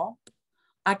that wall?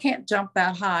 I can't jump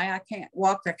that high. I can't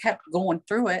walk. I kept going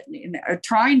through it, or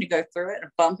trying to go through it, and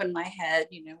bumping my head.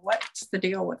 What's the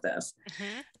deal with this?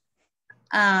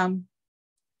 Mm-hmm.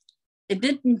 It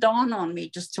didn't dawn on me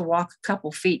just to walk a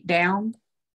couple feet down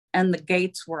and the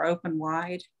gates were open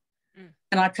wide.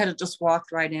 And I could have just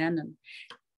walked right in.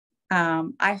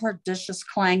 And I heard dishes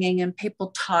clanging and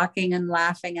people talking and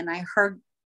laughing. And I heard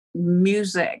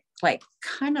music,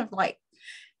 kind of like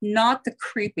not the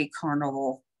creepy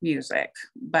carnival music,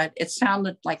 but it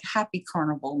sounded like happy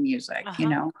carnival music,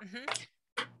 Mm-hmm.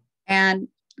 And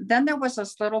then there was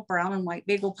this little brown and white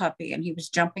beagle puppy and he was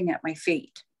jumping at my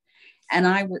feet. And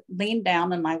I leaned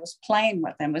down and I was playing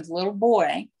with him, his little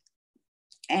boy.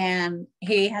 And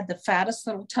he had the fattest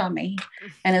little tummy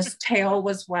and his tail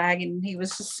was wagging. He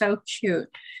was just so cute.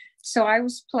 So I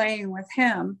was playing with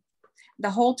him. The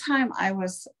whole time I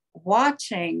was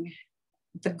watching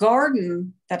the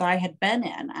garden that I had been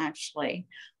in, actually,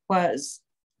 was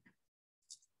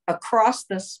across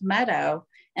this meadow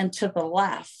and to the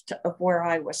left of where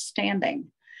I was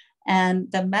standing.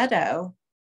 And the meadow,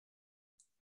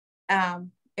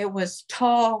 it was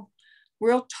tall,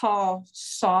 real tall,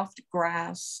 soft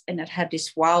grass, and it had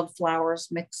these wildflowers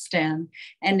mixed in,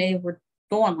 and they were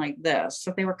going like this.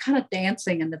 So they were kind of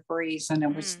dancing in the breeze, and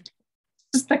it was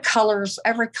just the colors,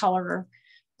 every color,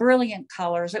 brilliant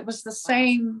colors. It was the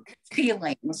same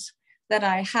feelings that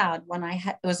I had when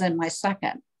was in my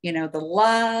second, the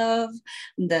love,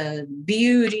 the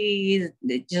beauty,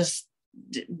 just,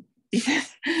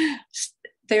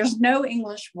 there's no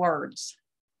English words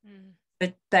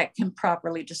that can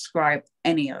properly describe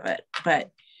any of it,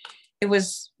 but it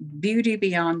was beauty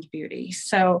beyond beauty.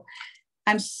 So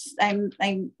I'm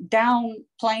down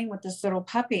playing with this little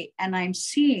puppy and I'm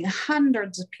seeing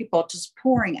hundreds of people just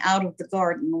pouring out of the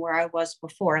garden where I was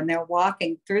before, and they're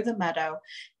walking through the meadow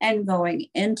and going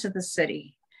into the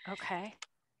city. Okay.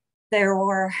 There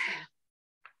were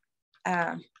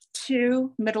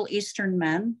two Middle Eastern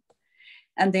men,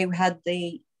 and they had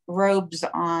the robes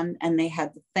on and they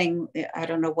had the thing, I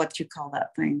don't know what you call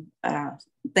that thing.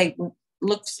 They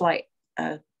looks like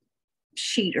a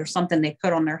sheet or something they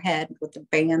put on their head with a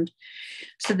band.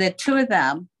 So the two of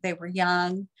them, they were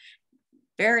young,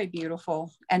 very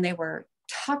beautiful, and they were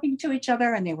talking to each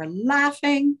other and they were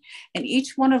laughing. And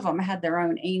each one of them had their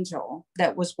own angel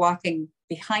that was walking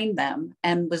behind them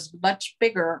and was much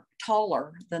bigger,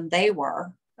 taller than they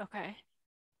were. Okay.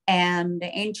 And the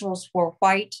angels were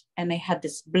white and they had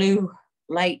this blue,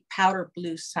 light powder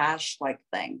blue sash like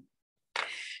thing.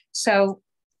 So,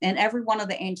 and every one of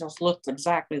the angels looked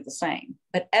exactly the same,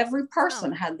 but every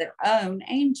person had their own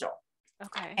angel.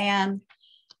 Okay. And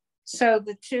so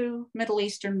the two Middle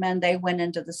Eastern men, they went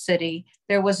into the city.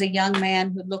 There was a young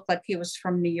man who looked like he was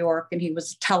from New York, and he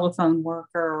was a telephone worker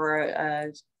or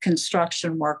a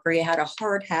construction worker. He had a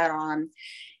hard hat on.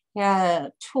 He had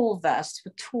a tool vest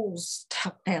with tools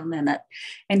tucked down in it.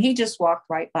 And he just walked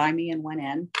right by me and went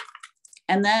in.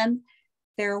 And then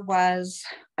there was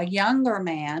a younger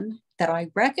man that I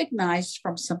recognized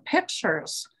from some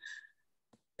pictures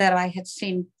that I had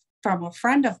seen from a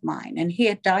friend of mine, and he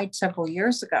had died several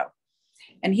years ago.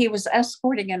 And he was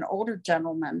escorting an older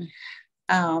gentleman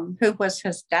who was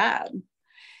his dad.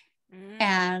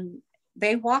 And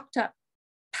they walked up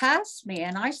past me,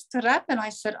 and I stood up and I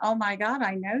said, "Oh my God,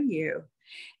 I know you."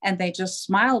 And they just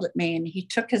smiled at me, and he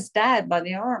took his dad by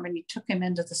the arm and he took him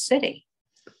into the city.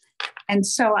 And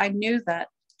so I knew that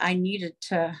I needed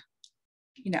to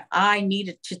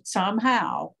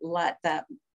somehow let that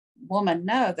woman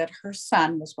know that her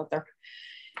son was with her.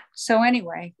 So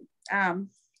anyway,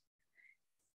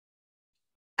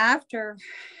 after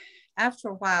a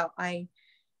while, I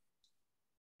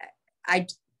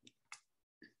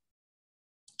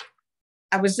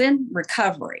was in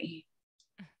recovery.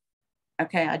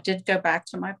 Okay, I did go back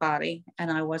to my body,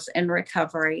 and I was in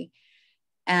recovery,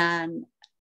 and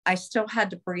I still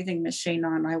had the breathing machine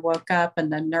on. I woke up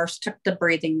and the nurse took the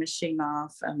breathing machine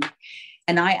off,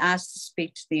 and I asked to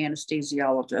speak to the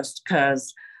anesthesiologist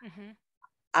because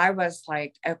I was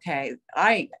like, okay,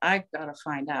 I got to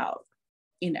find out,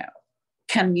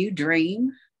 can you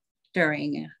dream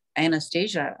during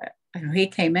anesthesia? And he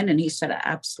came in and he said,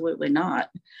 absolutely not.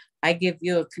 I give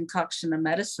you a concoction of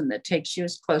medicine that takes you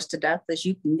as close to death as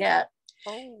you can get.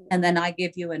 Oh. And then I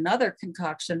give you another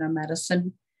concoction of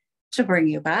medicine to bring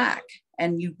you back.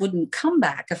 And you wouldn't come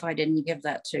back if I didn't give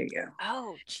that to you.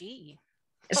 Oh, gee.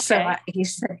 Okay. So he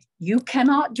said, you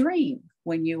cannot dream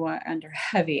when you are under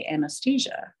heavy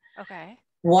anesthesia. Okay.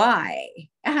 Why?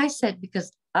 And I said,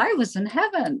 because I was in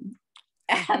heaven.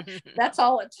 And that's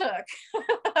all it took.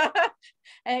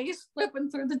 And he's flipping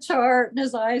through the chart and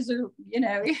his eyes are,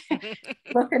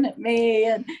 looking at me.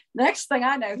 And next thing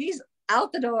I know, he's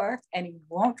out the door and he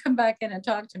won't come back in and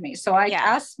talk to me. So I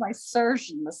asked my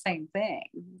surgeon the same thing.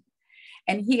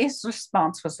 And his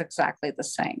response was exactly the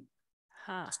same.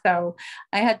 Huh. So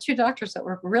I had two doctors that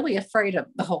were really afraid of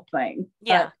the whole thing.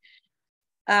 Yeah.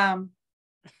 But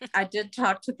I did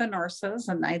talk to the nurses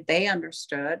and they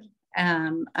understood.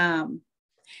 And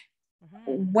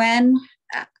when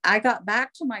I got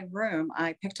back to my room,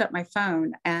 I picked up my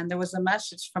phone and there was a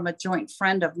message from a joint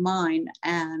friend of mine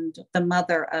and the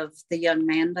mother of the young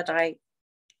man that I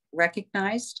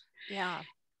recognized. Yeah.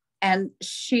 And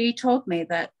she told me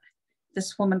that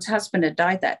this woman's husband had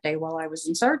died that day while I was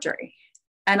in surgery.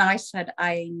 And I said,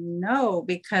 I know,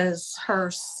 because her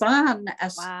son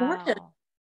escorted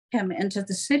him into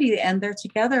the city and they're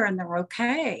together and they're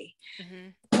okay.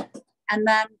 And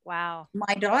then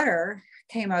my daughter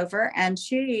came over and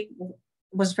she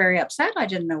was very upset. I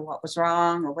didn't know what was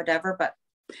wrong or whatever, but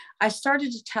I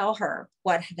started to tell her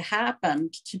what had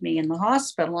happened to me in the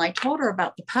hospital. I told her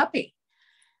about the puppy.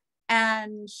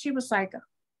 And she was like,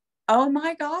 oh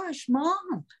my gosh,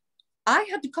 Mom, I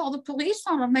had to call the police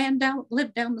on a man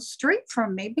lived down the street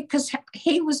from me because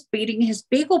he was beating his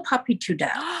beagle puppy to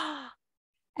death.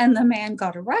 And the man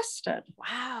got arrested.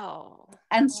 Wow.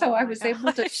 And so I was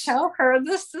able to tell her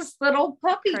this little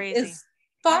puppy is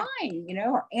fine.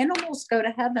 Our animals go to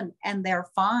heaven and they're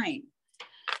fine.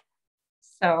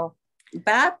 So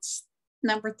that's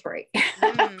number 3.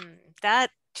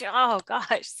 Oh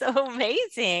gosh, so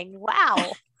amazing.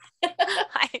 Wow.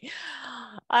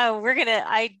 I'm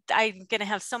gonna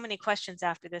have so many questions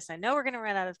after this. I know we're gonna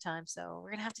run out of time, so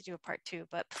we're gonna have to do a part 2,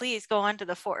 but please go on to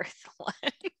the 4th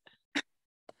one.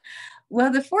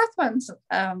 Well, the 4th one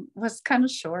was kind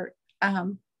of short. I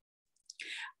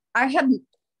had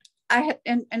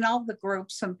in all the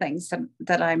groups and things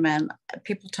that I'm in,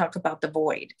 people talk about the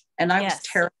void, and I was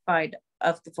terrified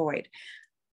of the void.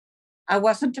 I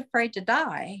wasn't afraid to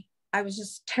die. I was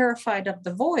just terrified of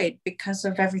the void because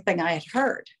of everything I had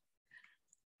heard.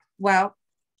 Well,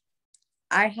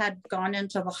 I had gone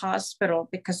into the hospital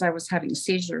because I was having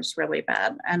seizures really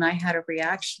bad, and I had a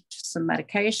reaction to some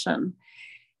medication,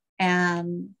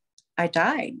 and I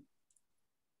died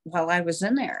while I was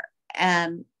in there.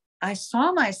 And I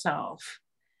saw myself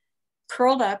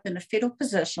curled up in a fetal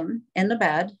position in the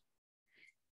bed.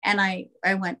 And I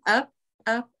went up,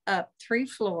 up, up 3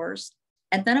 floors.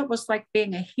 And then it was like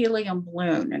being a helium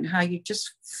balloon and how you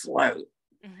just float.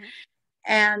 Mm-hmm.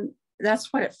 And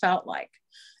that's what it felt like.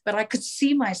 But I could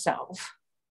see myself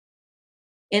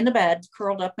in the bed,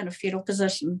 curled up in a fetal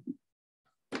position.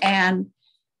 But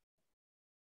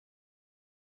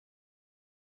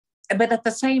at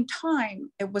the same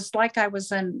time, it was like I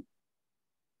was in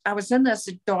this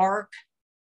dark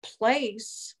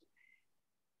place.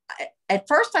 At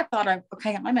first I thought, I'm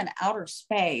in outer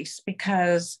space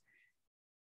because,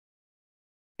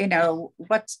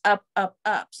 what's up, up,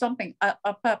 up, something up,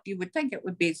 up, up. You would think it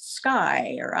would be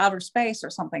sky or outer space or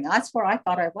something. That's where I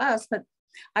thought I was, but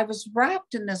I was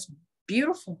wrapped in this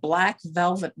beautiful black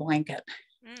velvet blanket,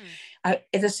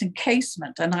 this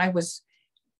encasement. And I was,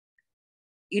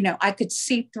 I could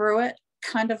see through it,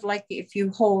 kind of like if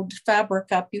you hold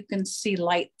fabric up, you can see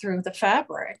light through the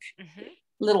fabric. Mm-hmm.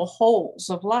 Little holes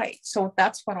of light. So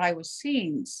that's what I was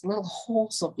seeing, little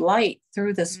holes of light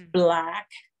through this black,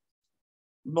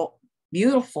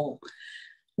 beautiful,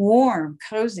 warm,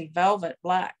 cozy, velvet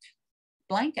black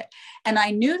blanket. And I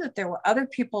knew that there were other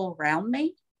people around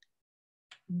me,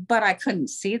 but I couldn't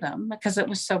see them because it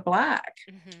was so black.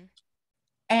 Mm-hmm.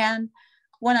 And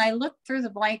when I looked through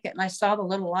the blanket and I saw the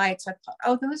little lights, I thought,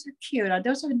 oh, those are cute.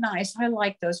 Those are nice. I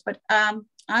like those. But I'm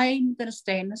going to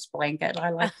stay in this blanket.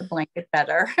 I like the blanket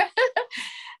better.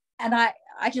 And I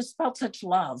just felt such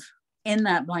love in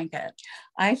that blanket.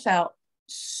 I felt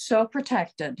so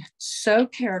protected, so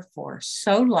cared for,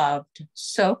 so loved,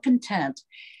 so content.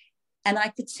 And I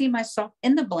could see myself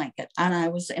in the blanket, and I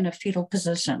was in a fetal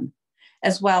position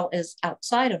as well as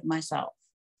outside of myself,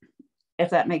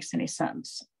 if that makes any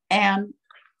sense. And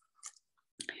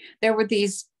there were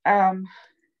these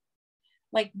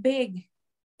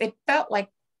it felt like,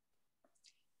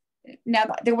 now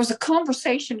there was a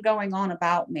conversation going on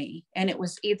about me, and it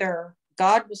was either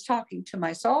God was talking to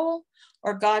my soul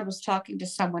or God was talking to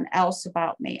someone else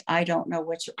about me. I don't know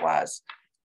which it was,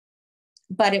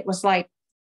 but it was like,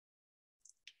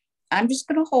 I'm just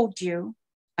going to hold you.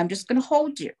 I'm just going to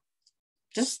hold you.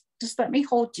 Just let me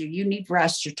hold you. You need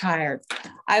rest. You're tired.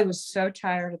 I was so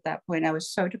tired at that point. I was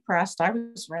so depressed. I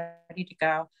was ready to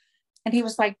go. And he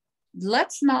was like,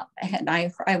 let's not, and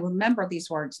I remember these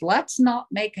words, let's not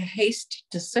make a hasty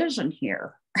decision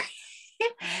here.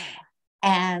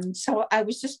 And so I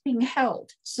was just being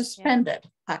held, suspended,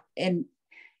 and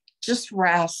just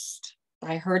rest.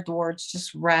 I heard the words,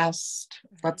 just rest.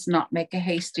 Mm-hmm. Let's not make a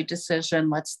hasty decision.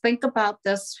 Let's think about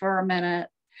this for a minute.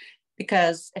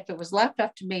 Because if it was left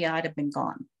up to me, I'd have been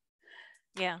gone.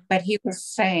 Yeah. But he was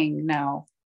saying, no,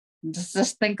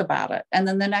 just think about it. And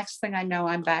then the next thing I know,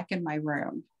 I'm back in my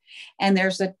room, and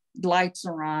the lights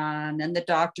are on, and the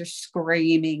doctor's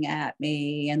screaming at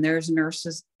me, and there's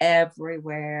nurses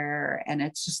everywhere. And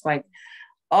it's just like,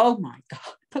 oh my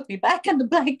God, put me back in the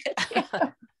blanket.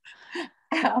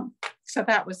 So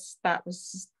that was that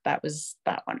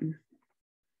one.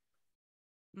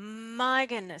 My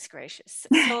goodness gracious.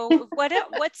 So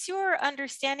what's your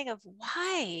understanding of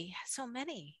why so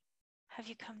many? Have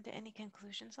you come to any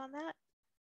conclusions on that?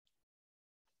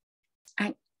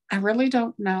 I really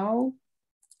don't know.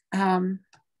 I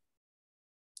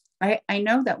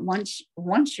know that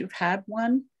once you've had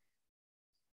one,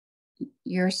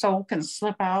 your soul can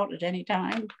slip out at any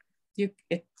time.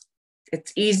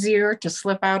 It's easier to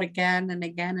slip out again and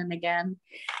again and again.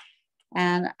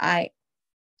 And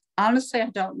honestly, I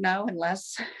don't know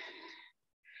unless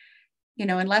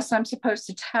I'm supposed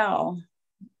to tell,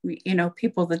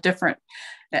 people the different.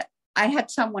 I had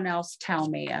someone else tell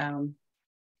me,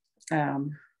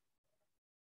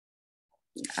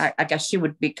 I guess she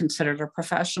would be considered a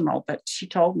professional, but she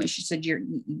told me, she said,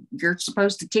 you're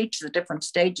supposed to teach the different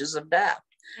stages of death.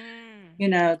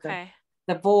 Okay.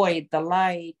 The void, the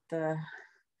light, the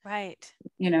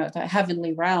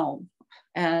heavenly realm.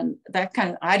 And that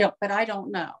kind of, I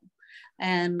don't know.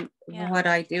 And what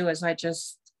I do is I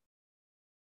just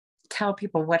tell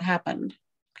people what happened.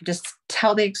 Just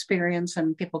tell the experience,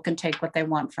 and people can take what they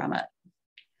want from it.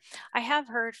 I have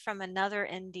heard from another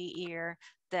NDEer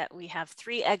that we have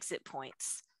 3 exit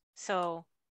points. So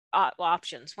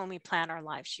options when we plan our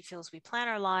lives. She feels we plan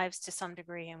our lives to some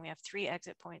degree, and we have 3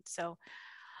 exit points. So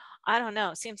I don't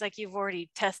know. It seems like you've already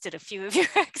tested a few of your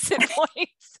exit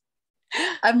points.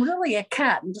 I'm really a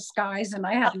cat in disguise, and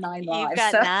I have 9 lives. You've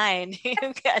got 9.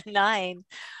 You've got 9.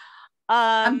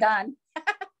 I'm done.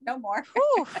 No more.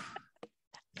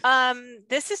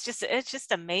 It's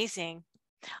just amazing.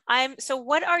 So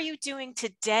what are you doing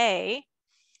today?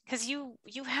 Because you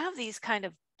have these kind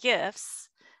of gifts.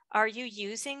 Are you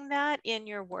using that in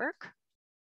your work?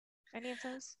 Any of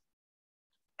those?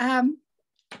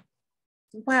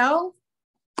 Well,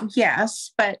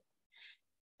 yes, but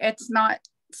it's not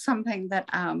something that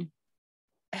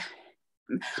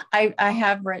I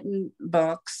have written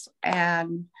books,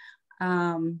 and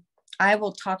I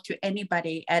will talk to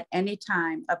anybody at any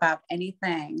time about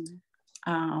anything.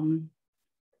 So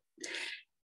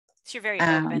you're very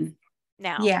open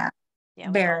now. Yeah,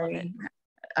 yeah, very.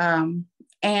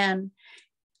 And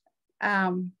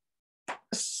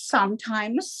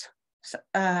sometimes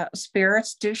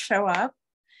spirits do show up,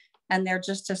 and they're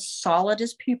just as solid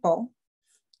as people.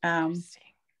 Interesting.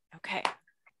 Okay.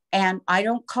 And I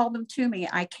don't call them to me.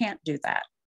 I can't do that.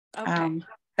 Okay.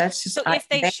 That's just, so if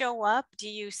they show up, do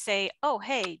you say, oh,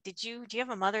 hey, do you have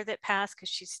a mother that passed because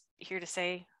she's here to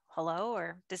say hello?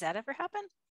 Or does that ever happen?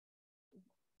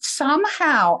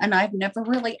 Somehow, and I've never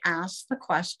really asked the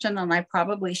question, and I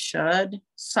probably should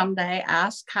someday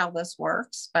ask how this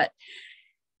works, but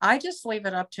I just leave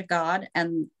it up to God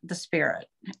and the spirit.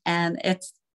 And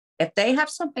it's, if they have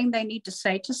something they need to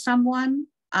say to someone,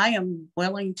 I am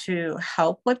willing to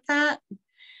help with that.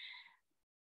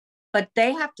 But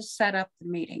they have to set up the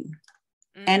meeting.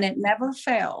 And it never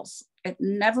fails. It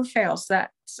never fails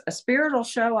that a spirit will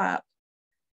show up,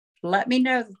 let me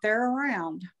know that they're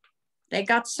around. They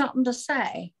got something to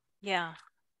say. Yeah.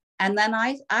 And then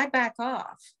I back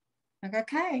off. Like,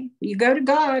 okay, you go to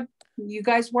God. You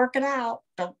guys work it out.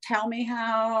 Don't tell me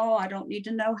how. I don't need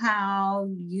to know how.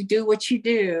 You do what you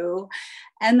do.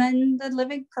 And then the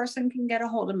living person can get a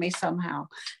hold of me somehow.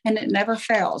 And it never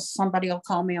fails. Somebody will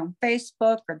call me on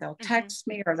Facebook, or they'll text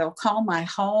me, or they'll call my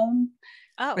home.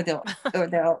 Oh. Or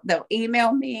they'll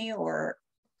email me, or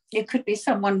it could be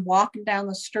someone walking down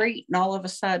the street, and all of a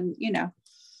sudden,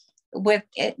 with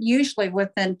it, usually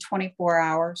within 24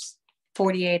 hours,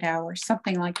 48 hours,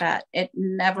 something like that. It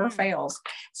never fails.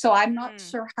 So I'm not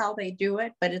sure how they do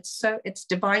it, but it's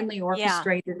divinely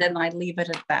orchestrated, and I leave it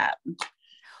at that.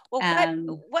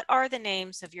 Well, what are the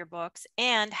names of your books,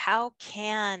 and how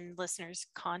can listeners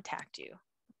contact you?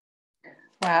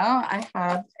 Well, I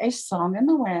have A Song in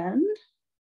the Wind,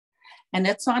 and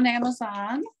it's on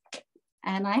Amazon.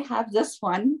 And I have this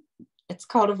one. It's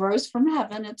called A Rose from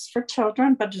Heaven. It's for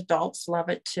children, but adults love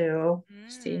it too.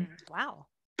 See? Wow.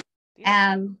 Beautiful.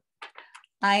 And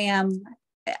I am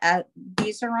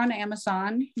these are on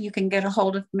Amazon. You can get a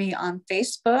hold of me on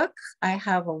Facebook. I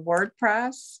have a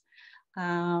WordPress,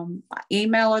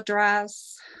 email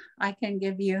address I can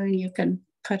give you, and you can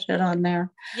put it on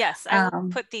there. Yes, I will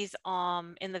put these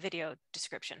in the video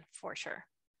description for sure.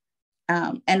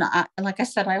 And like I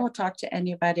said, I will talk to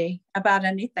anybody about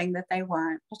anything that they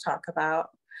want to talk about.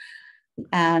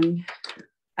 And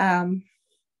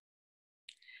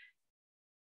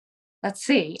let's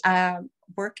see,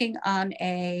 working on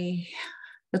the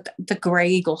Gray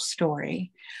Eagle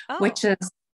story, which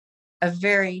is a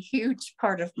very huge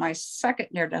part of my second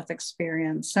near-death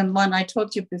experience. And when I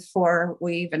told you before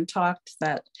we even talked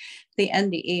that the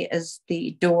NDE is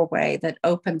the doorway that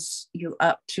opens you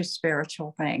up to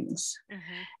spiritual things.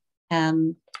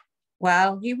 And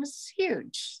well, he was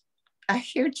huge, a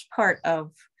huge part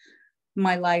of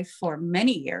my life for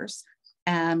many years.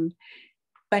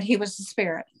 But he was a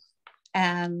spirit.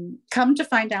 And come to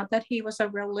find out that he was a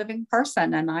real living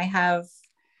person. And I have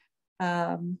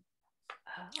the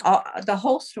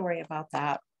whole story about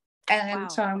that.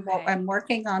 And so I'm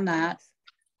working on that.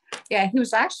 Yeah, he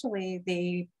was actually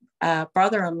the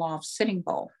brother-in-law of Sitting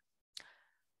Bull.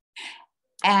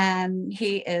 And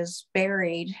he is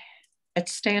buried at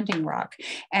Standing Rock.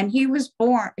 And he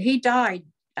died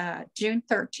June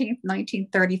 13th,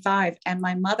 1935. And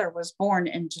my mother was born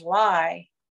in July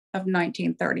of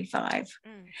 1935.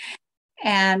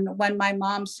 And when my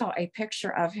mom saw a picture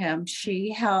of him,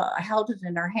 she held it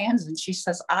in her hands, and she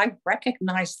says, I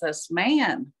recognize this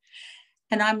man.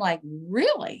 And I'm like,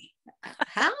 really?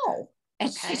 How?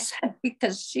 And she said,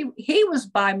 because he was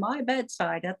by my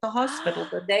bedside at the hospital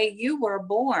the day you were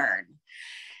born.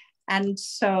 And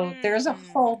so there's a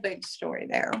whole big story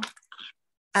there.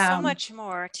 So much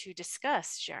more to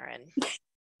discuss, Sharon.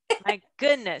 My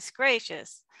goodness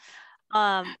gracious.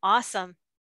 Awesome.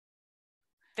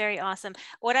 Very awesome.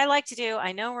 What I like to do,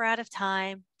 I know we're out of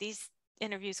time. These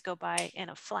interviews go by in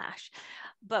a flash,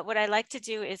 but what I like to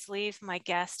do is leave my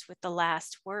guest with the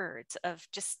last words of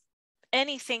just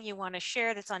anything you want to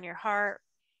share that's on your heart,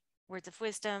 words of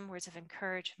wisdom, words of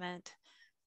encouragement,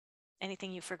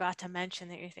 anything you forgot to mention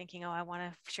that you're thinking, oh, I want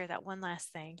to share that one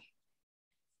last thing.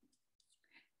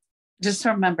 Just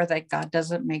remember that God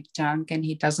doesn't make junk, and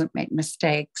he doesn't make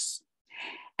mistakes.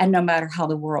 And no matter how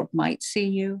the world might see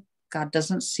you, God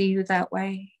doesn't see you that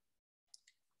way.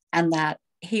 and that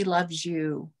he loves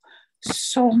you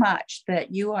so much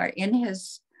that you are in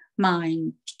his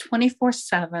mind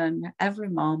 24/7, every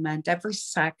moment, every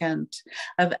second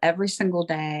of every single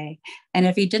day. And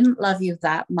if he didn't love you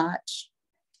that much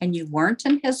and you weren't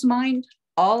in his mind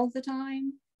all the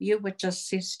time, you would just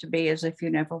cease to be, as if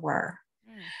you never were.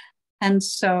 And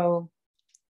so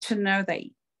to know that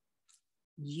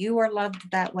you are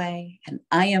loved that way, and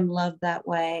I am loved that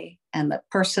way, and the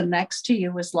person next to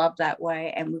you is loved that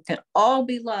way, and we can all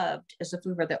be loved as if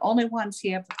we were the only ones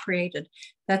he ever created,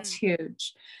 that's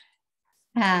huge.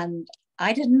 And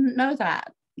I didn't know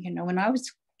that, when I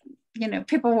was,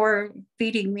 people were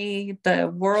feeding me the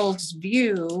world's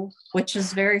view, which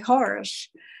is very harsh.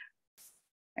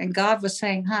 And God was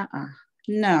saying,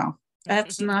 no,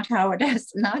 that's not how it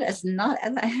is. Not.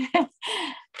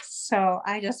 So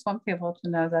I just want people to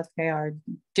know that they are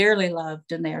dearly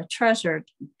loved and they are treasured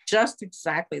just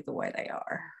exactly the way they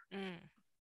are.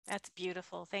 That's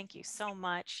beautiful. Thank you so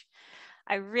much.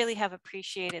 I really have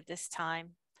appreciated this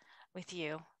time with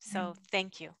you. So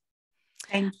thank you.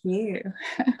 Thank you.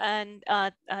 And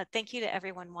thank you to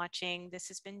everyone watching. This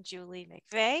has been Julie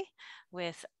McVey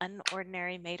with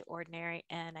Unordinary Made Ordinary.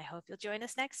 And I hope you'll join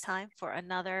us next time for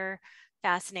another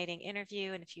fascinating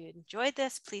interview. And if you enjoyed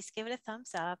this, please give it a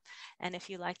thumbs up. And if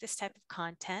you like this type of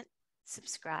content,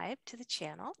 subscribe to the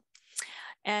channel.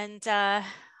 And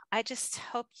I just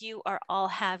hope you are all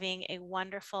having a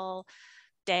wonderful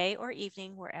day or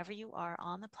evening wherever you are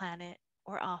on the planet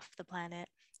or off the planet.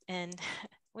 And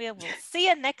we will see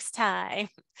you next time.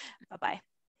 Bye-bye.